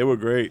 funny. They were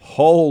great.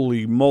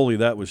 Holy moly,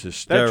 that was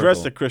hysterical. That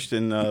dress that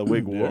Kristen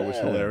Wiig wore was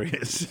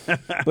hilarious.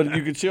 But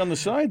you could see on the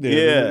side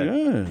there.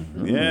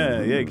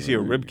 Yeah. You can see her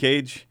rib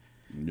cage.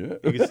 Yeah.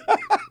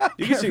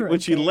 You can see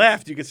when she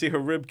laughed. You could see her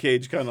rib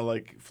cage kind of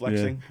like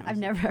flexing. I've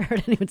never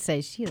heard anyone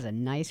say she has a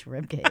nice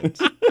rib cage.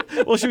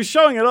 Well, she was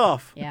showing it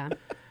off. Yeah. Did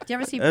you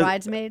ever see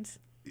Bridesmaids?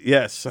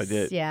 Yes, I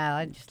did. Yeah,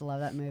 I just love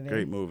that movie.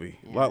 Great movie.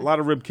 A lot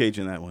of rib cage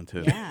in that one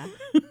too. Yeah.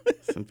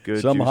 Some good.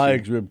 Some juicy-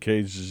 Hayek's rib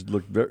cages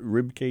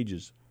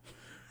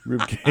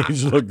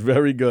looked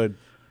very good.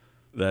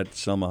 That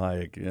Selma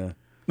Hayek, yeah.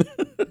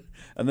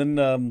 And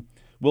then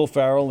Will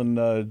Ferrell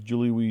and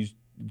Julia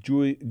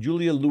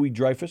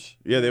Louis-Dreyfus.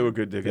 Yeah, they were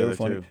good They together were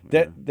funny.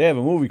 too. They have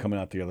a movie coming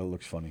out together that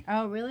looks funny.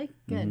 Oh, really?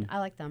 Good. Mm-hmm. I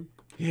like them.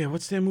 Yeah,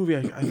 what's their movie?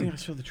 I think I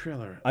saw the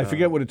trailer. I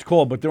forget what it's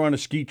called, but they're on a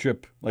ski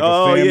trip, like a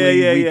Oh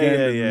family yeah,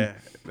 weekend. yeah. and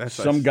That's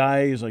Some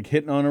guy is like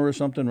hitting on her or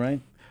something,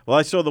 right? Well,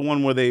 I saw the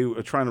one where they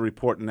were trying to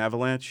report an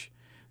avalanche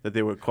that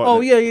they were caught.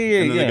 Oh, in it. yeah.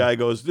 And then yeah. the guy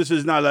goes, "This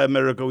is not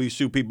America. We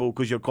sue people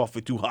because your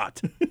coffee too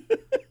hot."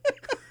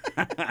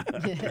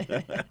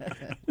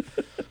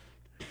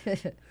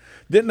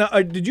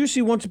 Did you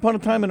see Once Upon a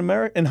Time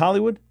in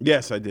Hollywood?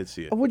 Yes, I did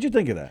see it. What'd you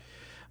think of that?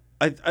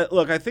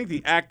 Look, I think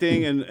the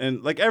acting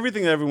and like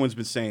everything that everyone's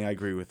been saying, I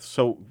agree with.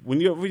 So when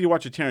you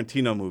watch a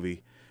Tarantino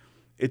movie,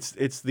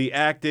 it's the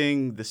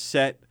acting, the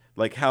set,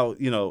 like how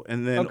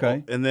and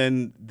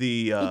then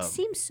the It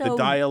seems so the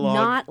dialogue.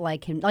 not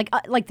like him.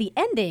 Like the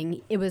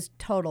ending, it was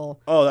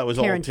total. Oh, that was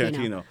all Tarantino.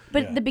 Tarantino.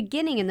 But the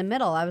beginning and the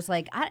middle, I was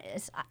like,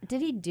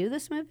 did he do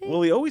this movie?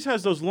 Well, he always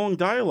has those long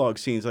dialogue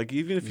scenes. Like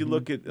even if you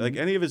look at like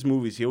any of his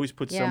movies, he always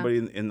puts Yeah.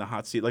 somebody in the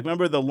hot seat. Like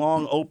remember the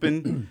long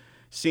open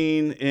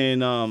scene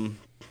in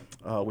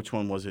which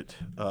one was it?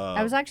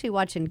 I was actually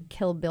watching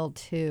Kill Bill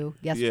 2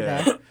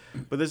 yesterday. Yeah,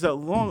 but there's that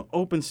long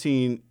open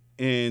scene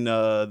in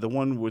the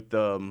one with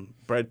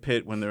Brad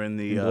Pitt when they're in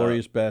the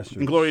Inglourious Basterds.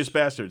 Inglourious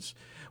Bastards,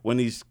 when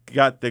he's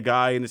got the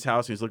guy in his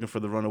house and he's looking for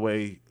the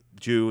runaway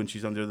Jew and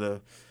she's under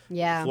the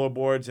Yeah.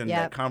 floorboards and Yep.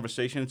 that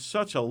conversation. It's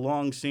such a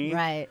long scene,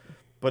 Right.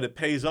 but it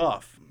pays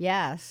off.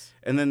 Yes.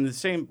 And then the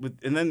same,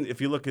 and then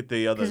if you look at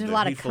the other, Because there's a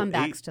lot of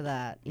comebacks to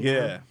that. you know?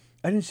 Yeah.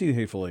 I didn't see the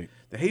Hateful Eight.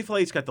 The Hateful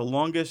Eight's got the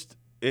longest.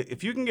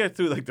 If you can get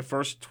through like the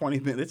first 20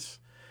 minutes,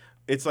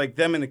 it's like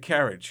them in a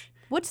carriage.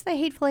 What's the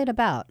Hateful Eight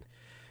about?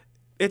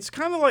 It's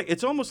kind of like,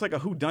 it's almost like a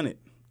whodunit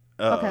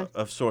Okay.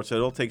 of sorts. It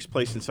all takes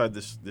place inside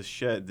this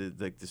shed,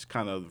 like this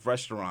kind of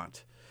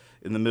restaurant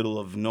in the middle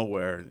of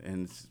nowhere.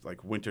 And it's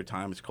like winter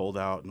time, it's cold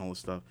out and all this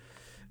stuff.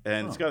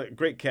 And it's got a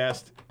great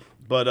cast.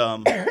 But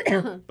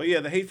but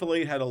yeah, the Hateful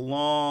Eight had a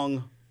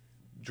long,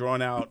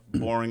 drawn out,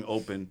 boring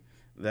open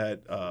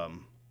that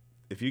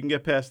if you can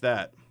get past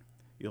that,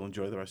 you'll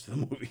enjoy the rest of the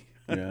movie.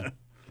 Yeah.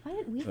 Why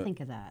didn't we think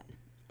of that?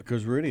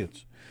 Because we're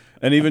idiots.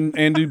 And even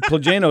Andy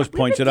Plajanos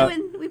points it out.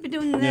 We've been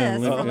doing Yeah,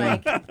 this for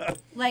yeah.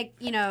 like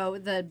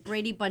the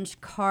Brady Bunch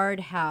card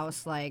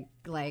house like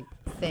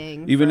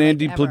thing. Even for,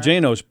 Andy ever.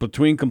 Plajanos,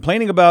 between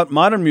complaining about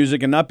modern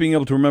music and not being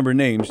able to remember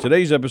names,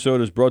 today's episode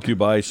is brought to you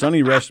by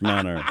Sunny Rest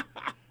Manor.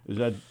 Is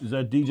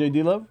that DJ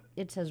D Love?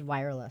 It says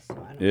wireless. So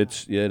I don't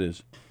It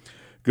is.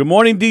 Good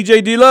morning,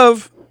 DJ D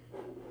Love.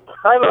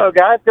 Hello,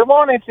 guys. Good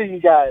morning to you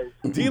guys.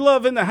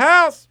 D-Love in the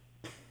house.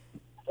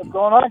 What's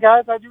going on,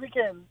 guys? How's your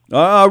weekend?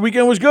 Our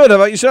weekend was good. How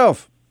about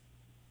yourself?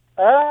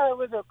 It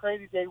was a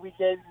crazy day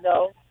weekend, you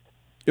know.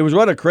 It was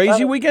what, a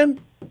crazy weekend?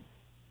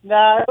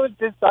 Nah, I was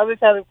just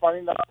having fun,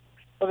 you know.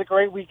 It was a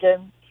great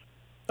weekend.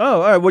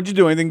 Oh, all right. What'd you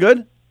do? Anything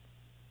good?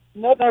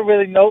 No, not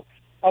really, nope.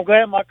 I'm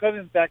glad my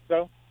cousin's back,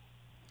 though.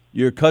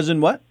 Your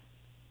cousin what?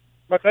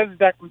 My cousin's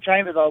back from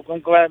China, though. I'm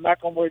glad, knock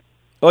on wood.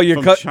 Oh,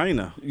 your From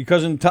China. Your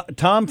cousin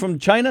Tom from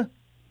China?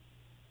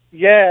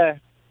 Yeah.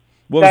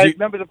 What was Guys, he?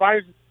 remember the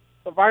virus?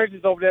 The virus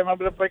is over there.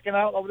 Remember the breaking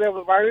out over there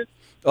with the virus?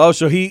 Oh,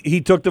 so he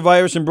took the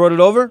virus and brought it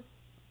over?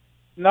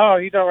 No,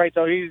 he's all right,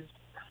 though. He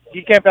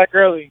came back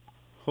early.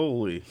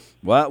 Holy.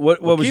 What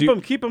was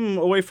he? Keep him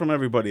away from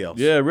everybody else.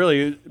 Yeah,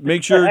 really.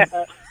 Make sure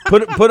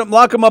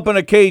lock him up in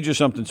a cage or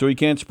something so he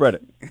can't spread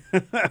it. No.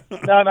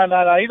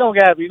 He don't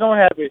have it. He don't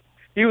have it.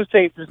 He was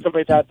safe and stuff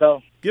like that,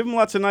 though. Give him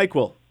lots of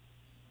NyQuil.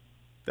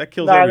 That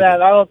kills No, everything.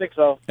 I don't think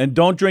so. And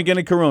don't drink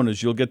any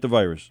Coronas. You'll get the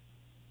virus.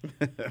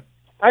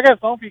 I got a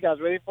song for you guys.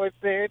 Ready for it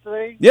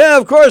today? Yeah,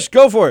 of course.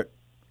 Go for it.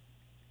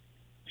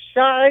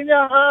 Shine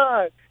your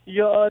heart,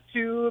 you're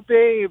too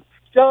babe.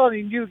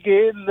 Darling, you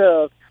get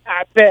love.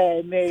 I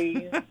bad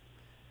name.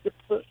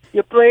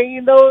 You're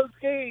playing those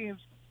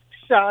games.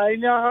 Shine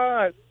your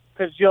heart,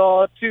 'cause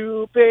you're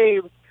too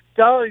babe.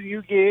 Darling,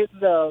 you get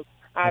love.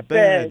 I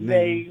bad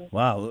name.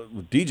 Wow,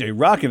 DJ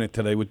rocking it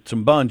today with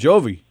some Bon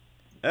Jovi.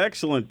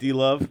 Excellent,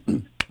 D-Love.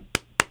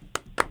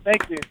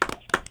 Thank you.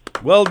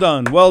 Well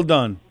done.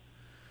 All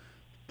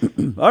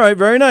right,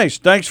 very nice.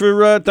 Thanks for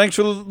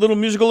the little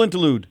musical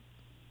interlude.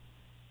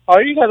 Oh,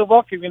 you got to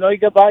welcome. You know, you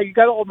got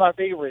all my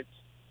favorites.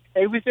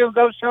 Every single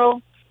Ghost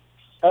show,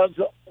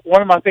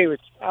 one of my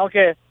favorites. I don't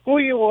care who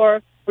you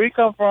are, where you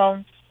come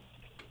from,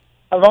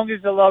 as long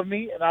as you love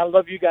me, and I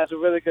love you guys. Are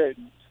really good.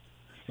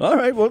 All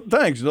right, well,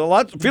 thanks.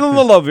 Feeling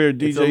the love here,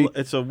 DJ.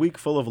 It's a week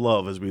full of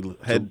love as we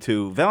head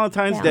to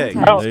Valentine's Day.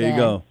 Valentine's There you Day.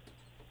 go.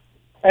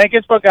 And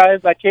guess what,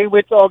 guys? I can't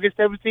wait till August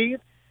 17th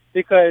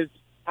because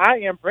I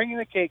am bringing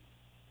a cake.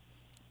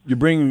 You're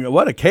bringing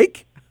what, a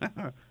cake?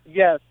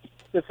 Yes,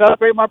 to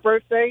celebrate my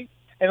birthday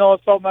and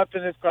also my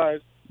business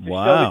cards. To show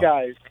Wow. the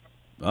guys.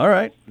 All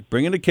right,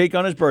 bringing a cake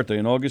on his birthday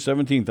on August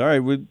 17th. All right,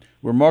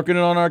 we're marking it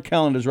on our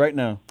calendars right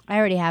now. I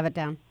already have it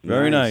down.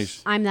 Very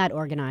nice. I'm that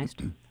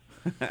organized.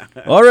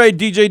 All right,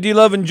 DJ D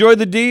Love, enjoy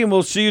the D, and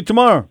we'll see you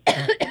tomorrow.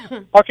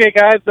 Okay,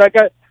 guys,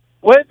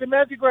 what is the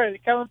magic word?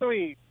 Count on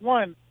 3.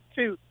 1,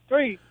 2,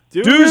 3.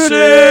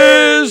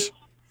 Deuces!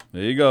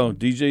 There you go,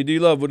 DJ D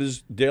Love with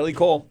his daily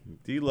call.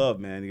 D-Love,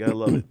 man. You got to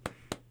love it.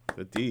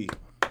 The D.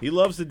 He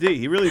loves the D.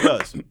 He really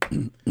does.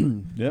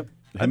 Yep.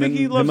 I think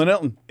he loves him and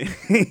Elton.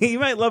 He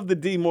might love the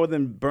D more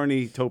than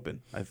Bernie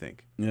Taupin, I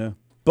think. Yeah,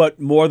 but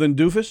more than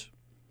Doofus.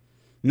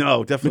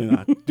 No, definitely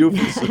not.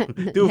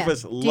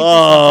 Doofus Yeah.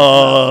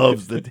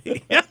 loves the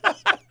D.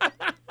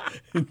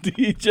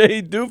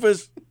 DJ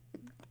Doofus.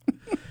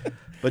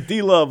 But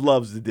D-Love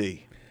loves the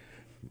D.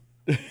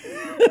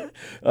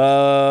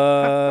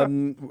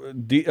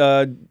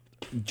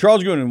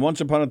 Charles Goonan, Once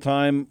Upon a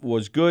Time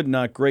was good,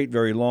 not great,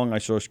 very long. I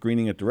saw a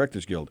screening at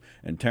Directors Guild,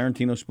 and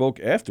Tarantino spoke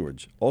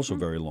afterwards, also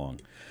very long.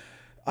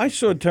 I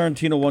saw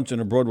Tarantino once in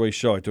a Broadway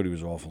show. I thought he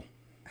was awful.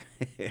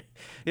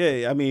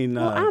 Yeah, I mean...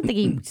 Well, I don't think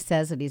he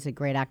says that he's a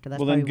great actor. That's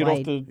Well, then probably get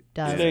why off he the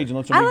does. stage and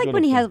let I somebody like good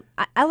when he up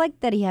has. I like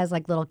that he has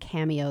like little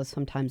cameos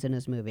sometimes in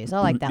his movies. I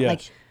like that.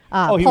 Yes.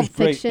 Like He Pulp was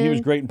great. Fiction. He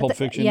was great in Pulp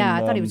Fiction. Yeah,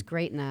 and, I thought he was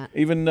great in that.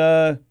 Even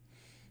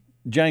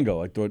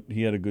Django, I thought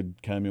he had a good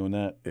cameo in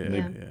that.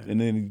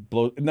 And then he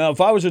blows. Now, if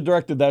I was a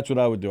director, that's what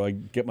I would do.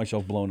 I'd get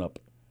myself blown up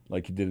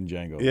like he did in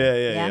Django.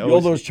 Yeah.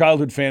 All those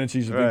childhood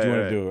fantasies and things Right, you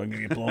want right. to do. I'm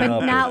going to get blown But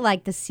up. not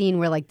like the scene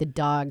where like the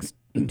dogs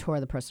tore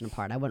the person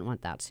apart. I wouldn't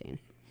want that scene.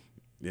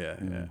 Yeah.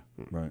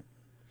 Right.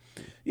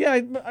 Yeah,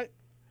 I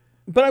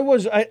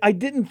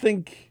didn't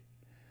think.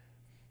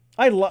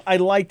 I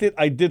liked it.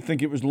 I did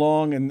think it was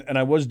long, and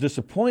I was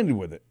disappointed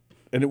with it.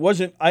 And it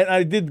wasn't.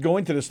 I did go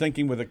into this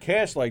thinking with a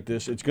cast like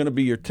this, it's going to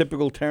be your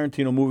typical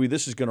Tarantino movie.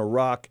 This is going to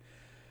rock.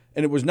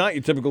 And it was not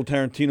your typical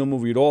Tarantino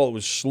movie at all. It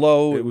was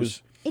slow. It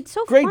was It's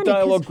so great funny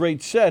dialogue, 'cause-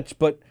 great sets,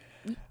 but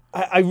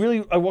I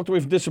walked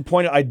away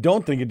disappointed. I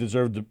don't think it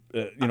deserved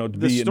to, to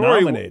be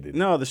nominated.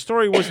 No, the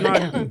story was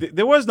not.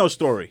 There was no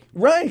story.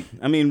 Right,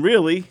 I mean,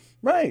 really.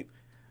 right.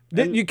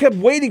 You kept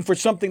waiting for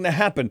something to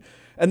happen,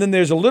 and then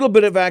there's a little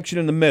bit of action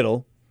in the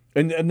middle,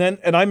 and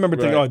I remember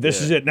thinking, Right, oh, this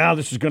yeah. is it. Now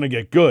this is going to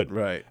get good.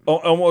 Right.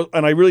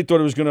 And I really thought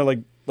it was going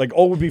to like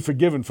all would be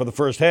forgiven for the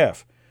first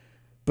half,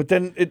 but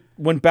then it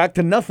went back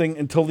to nothing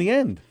until the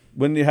end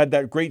when you had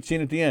that great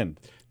scene at the end.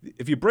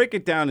 If you break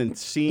it down in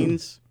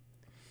scenes,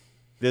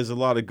 there's a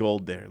lot of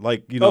gold there.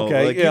 Like,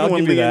 Okay, like yeah, even I'll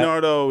when give you that.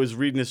 Leonardo is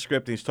reading his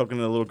script and he's talking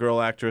to the little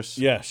girl actress.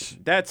 Yes.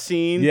 That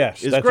scene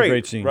Yes, is that's a great,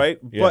 great scene. right?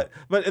 Yeah.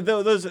 But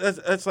those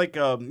that's like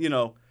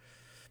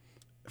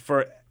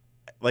for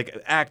like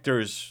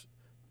actors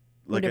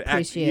Would like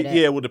appreciate it.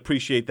 Yeah, would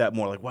appreciate that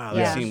more. Like, wow,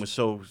 Yeah. that scene was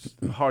so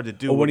hard to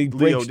do. Or when he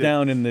what Leo breaks did.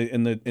 down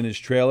in his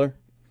trailer.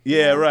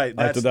 Yeah, right.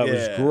 I thought that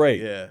was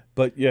great. Yeah.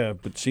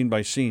 But scene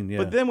by scene, yeah.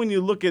 But then when you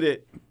look at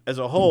it as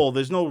a whole,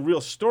 there's no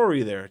real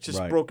story there. It's just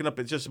Right. broken up.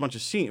 It's just a bunch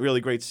of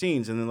really great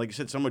scenes, and then, like you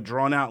said, some are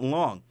drawn out and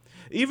long.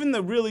 Even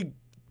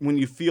when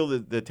you feel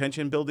the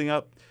tension building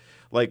up,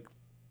 like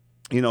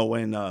when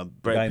guy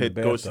Brad in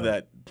the Pitt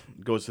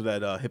goes to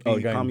that hippie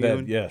the guy in commune,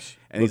 bed, yes.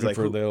 and he's Looking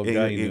like, for the old he,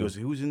 guy he he knew. goes,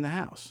 "Who's in the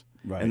house?"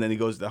 Right. And then he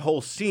goes, the whole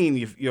scene,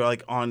 you're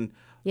like on.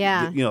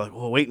 Yeah. Like,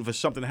 waiting for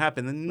something to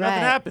happen, then nothing Right.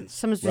 happens.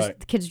 Someone's just Right.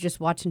 the kids are just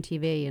watching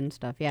TV and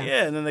stuff. Yeah.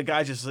 Yeah, and then the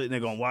guy's just sitting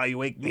there going, "Why you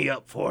wake me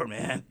up for,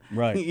 man?"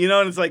 Right.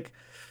 And it's like,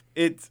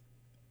 there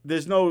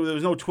was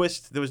no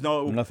twist. There was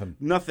Nothing.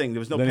 There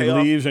was no then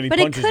payoff. he leaves and he But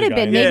it punches could the have guy.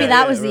 been. Maybe Yeah,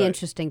 that yeah, was the right.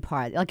 interesting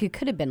part. Like it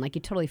could have been. Like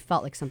you totally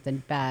felt like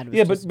something bad. Was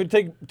Yeah, just- but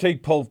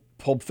take Pulp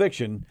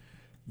Fiction.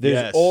 There's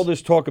Yes. all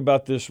this talk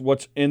about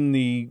what's in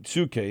the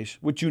suitcase,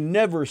 which you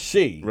never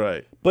see.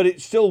 Right. But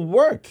it still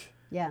worked.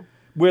 yeah.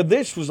 Where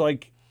this was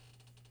like,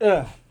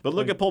 ugh. But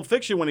look at Pulp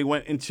Fiction when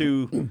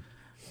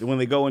when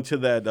they go into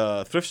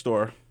that thrift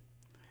store,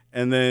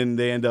 and then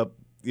they end up,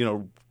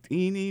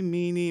 eeny,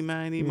 meeny,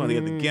 miny, money, they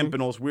got the gimp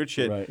and all this weird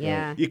shit. Right.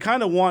 Yeah. You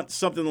kind of want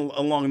something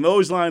along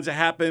those lines to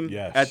happen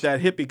Yes. at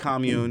that hippie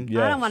commune.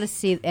 Yeah. I don't want to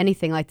see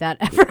anything like that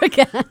ever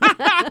again.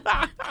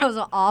 That was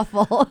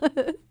awful.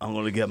 I'm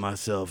gonna get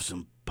myself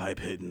some pipe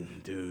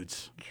hitting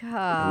dudes. We're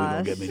Gosh.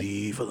 gonna get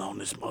medieval on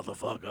this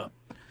motherfucker.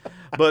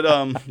 But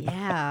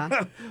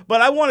Yeah.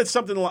 but I wanted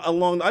something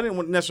along. I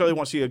didn't necessarily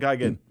want to see a guy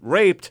get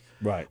raped.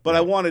 Right. But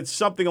I wanted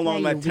something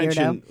along Yeah, that you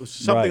tension, weirdo.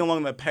 something Right.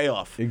 along that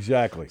payoff,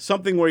 Exactly.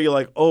 something where you're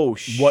like, oh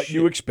shit. What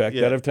you expect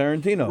Yeah. out of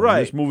Tarantino.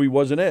 Right. This movie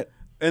wasn't it.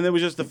 And there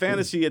was just the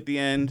fantasy at the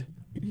end.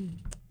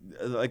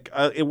 Like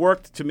it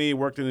worked to me. It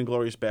worked in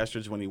 *Inglourious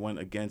Bastards* when he went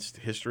against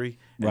history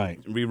and Right.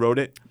 rewrote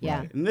it.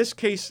 Yeah. In this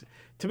case,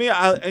 to me,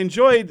 I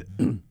enjoyed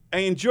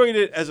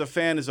it as a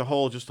fan as a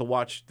whole, just to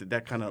watch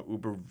that kind of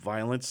uber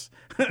violence.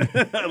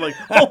 Like,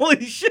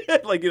 holy shit!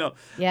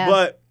 Yeah.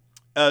 But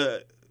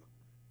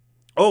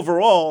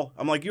overall,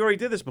 I'm like, you already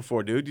did this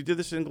before, dude. You did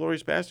this in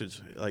 *Inglourious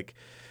Bastards*. Like,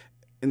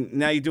 and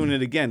now you're doing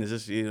it again. Is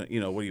this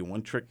what are you,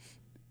 one trick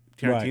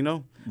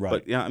Tarantino? Right.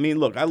 But yeah, I mean,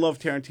 look, I love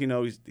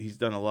Tarantino. He's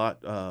done a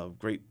lot of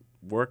great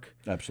work.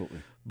 Absolutely.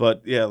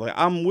 But yeah, like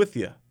I'm with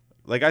you.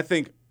 Like I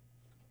think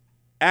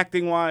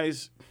acting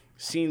wise,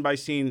 scene by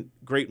scene,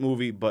 great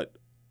movie. But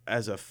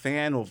as a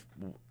fan of,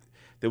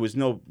 there was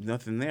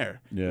nothing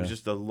there. Yeah. It was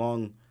just a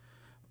long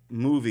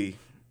movie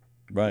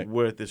Right.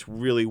 with this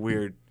really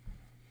weird,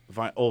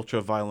 ultra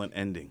violent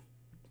ending.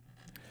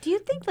 Do you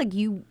think like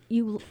you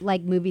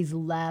like movies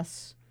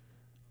less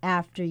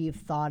after you've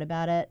thought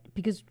about it?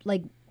 Because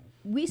like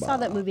we saw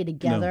that movie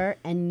together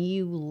and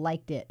you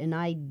liked it and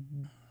I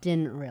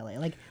didn't really.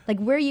 Like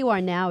where you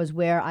are now is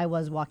where I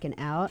was walking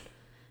out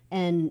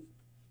and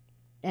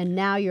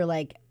now you're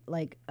like,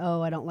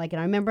 oh, I don't like it.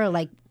 I remember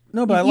like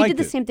No, but I you liked did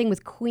the it. same thing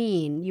with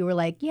Queen. You were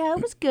like, yeah,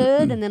 it was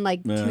good, and then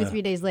like 2 or Yeah.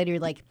 3 days later, you're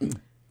like,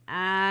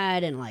 I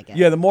didn't like it.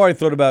 Yeah, the more I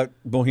thought about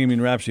Bohemian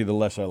Rhapsody, the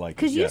less I liked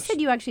it. Because you yes. said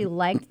you actually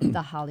liked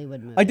the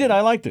Hollywood movie. I did. I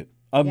liked it.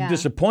 I'm Yeah.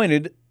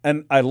 disappointed,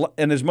 and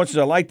and as much as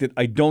I liked it,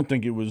 I don't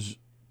think it was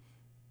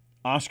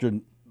Oscar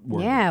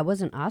worthy. Yeah, it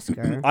wasn't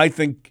Oscar. I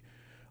think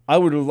I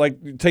would have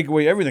liked to take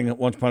away everything at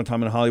Once Upon a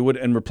Time in Hollywood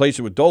and replace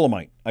it with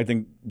Dolomite. I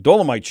think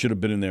Dolomite should have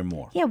been in there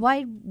more. Yeah,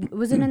 why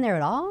was it in there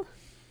at all?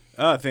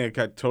 I think it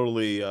got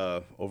totally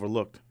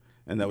overlooked,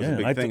 and that was a Yeah,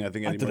 big I thing. thought- I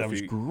think I Eddie thought that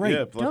Murphy. was great. Yeah, a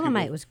lot of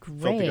Dolomite people was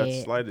Felt it got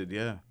great. slighted.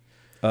 Yeah.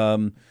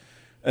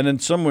 And then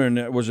somewhere in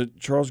there, was it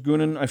Charles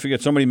Goonan? I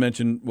forget. Somebody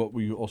mentioned what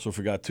we also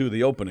forgot too,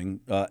 the opening.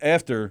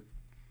 After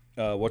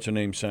what's her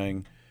name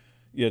sang,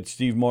 you had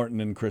Steve Martin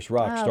and Chris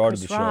Rock Oh, started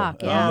Chris the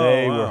Rock, show. yeah. And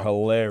they Oh, wow. were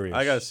hilarious.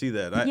 I got to see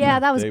that. Yeah,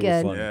 that was They were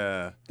good. funny.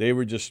 Yeah. They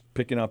were just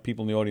picking out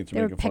people in the audience. They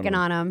were making fun picking of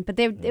on them. him, but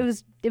it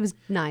was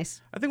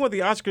nice. I think what the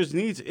Oscars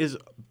needs is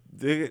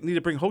they need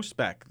to bring hosts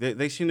back.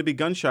 They seem to be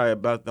gun shy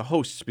about the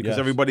hosts because Yes.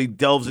 everybody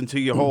delves into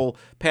your whole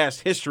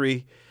past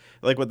history,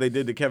 like what they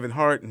did to Kevin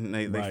Hart, and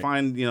they Right.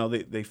 find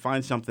they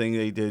find something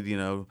they did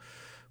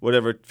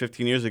whatever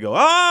 15 years ago.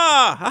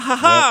 Ha ha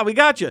ha! We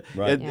got you.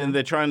 Right. And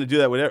they're trying to do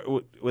that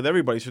with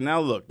everybody. So now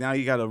look, now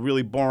you got a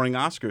really boring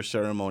Oscar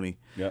ceremony.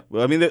 Yep.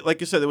 Well, I mean,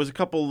 like you said, there was a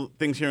couple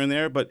things here and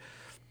there, but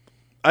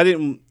I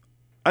didn't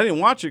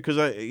watch it because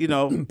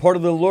Part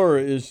of the lure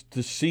is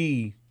to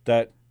see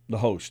the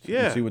host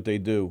Yeah. and see what they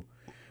do.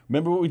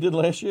 Remember what we did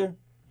last year?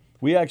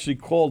 We actually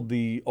called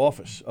the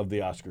office of the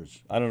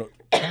Oscars. I don't know,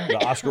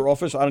 the Oscar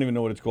office? I don't even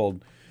know what it's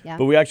called. Yeah.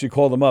 But we actually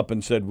called them up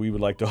and said we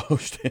would like to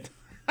host it.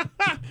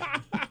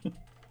 that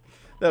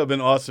would have been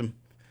awesome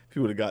if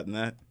you would have gotten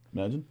that.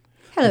 Imagine.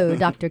 Hello,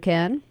 Dr.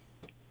 Ken.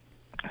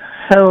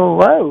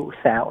 Hello,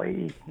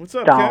 Sallie, What's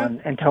up, Don,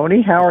 Ken? and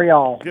Tony. How are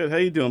y'all? Good. How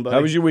you doing, buddy?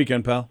 How was your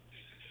weekend, pal?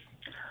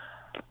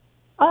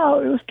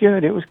 Oh, it was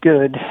good. It was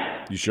good.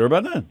 You sure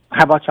about that?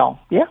 How about y'all?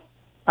 Yeah.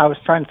 I was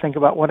trying to think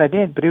about what I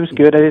did, but it was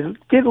good. I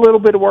did a little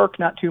bit of work,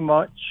 not too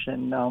much,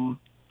 and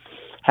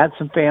had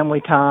some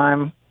family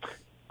time.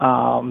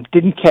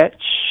 Didn't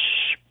catch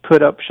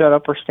Put Up, Shut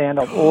Up, or Stand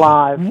Up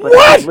live, but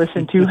I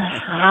listened to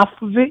half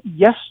of it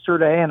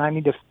yesterday, and I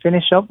need to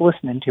finish up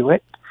listening to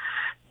it.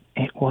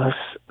 It was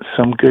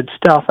some good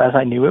stuff, as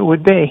I knew it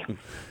would be.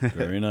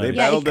 Very nice. They Yeah, it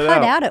battled it cut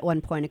out. out at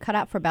one point. It cut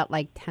out for about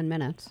 10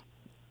 minutes.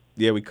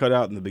 Yeah, we cut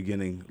out in the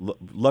beginning.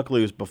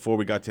 Luckily, it was before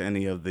we got to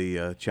any of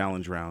the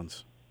challenge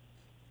rounds.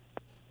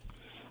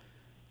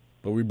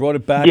 But we brought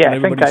it back, Yeah, and I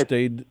think everybody I-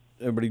 stayed.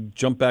 Everybody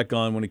jumped back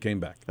on when it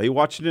came back. Are you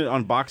watching it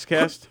on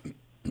Boxcast?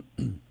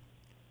 No,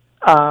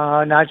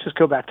 I just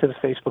go back to the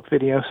Facebook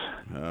videos.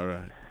 All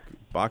right.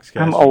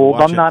 Boxcast. I'm you can old.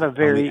 watch I'm not it a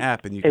very on the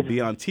app, and you can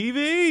be on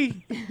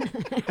TV.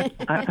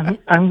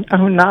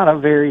 I'm not a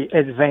very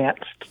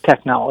advanced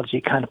technology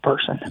kind of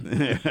person.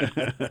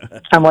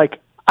 I'm like,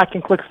 I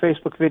can click a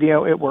Facebook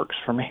video. It works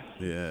for me.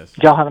 Yes.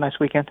 Did y'all have a nice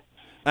weekend?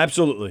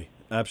 Absolutely.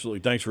 Absolutely.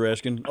 Thanks for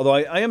asking. Although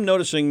I am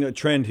noticing a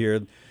trend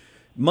here.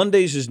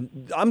 Mondays is.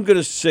 I'm going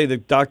to say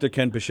that Dr.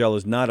 Ken Pichelle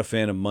is not a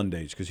fan of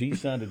Mondays because he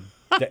sounds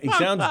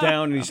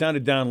down, and he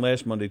sounded down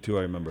last Monday too.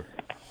 I remember.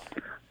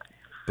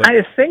 But-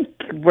 I think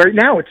right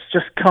now it's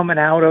just coming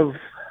out of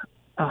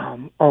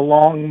a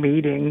long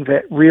meeting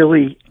that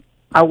really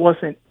I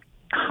wasn't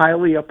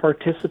highly a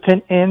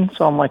participant in.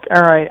 So I'm like,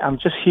 all right, I'm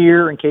just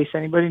here in case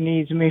anybody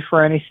needs me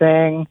for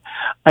anything.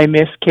 I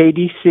miss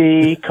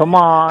KDC. Come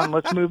on,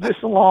 let's move this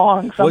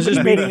along. Was this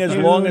Somebody meeting as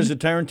make long news. as the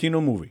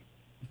Tarantino movie?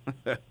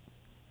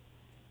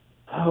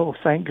 Oh,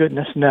 thank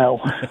goodness, no.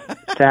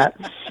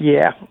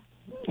 Yeah.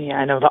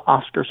 I know the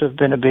Oscars have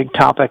been a big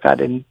topic. I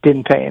didn't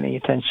pay any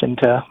attention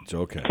to It's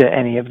okay.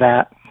 any of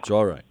that. It's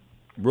all right.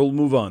 We'll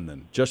move on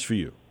then, just for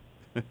you.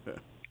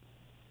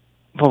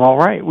 Well, all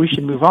right, we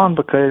should move on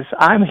because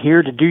I'm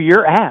here to do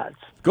your ads.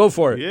 Go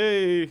for it.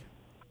 Yay.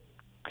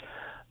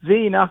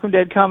 The Knock 'em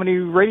Dead Comedy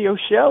Radio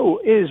Show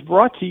is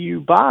brought to you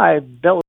by Bella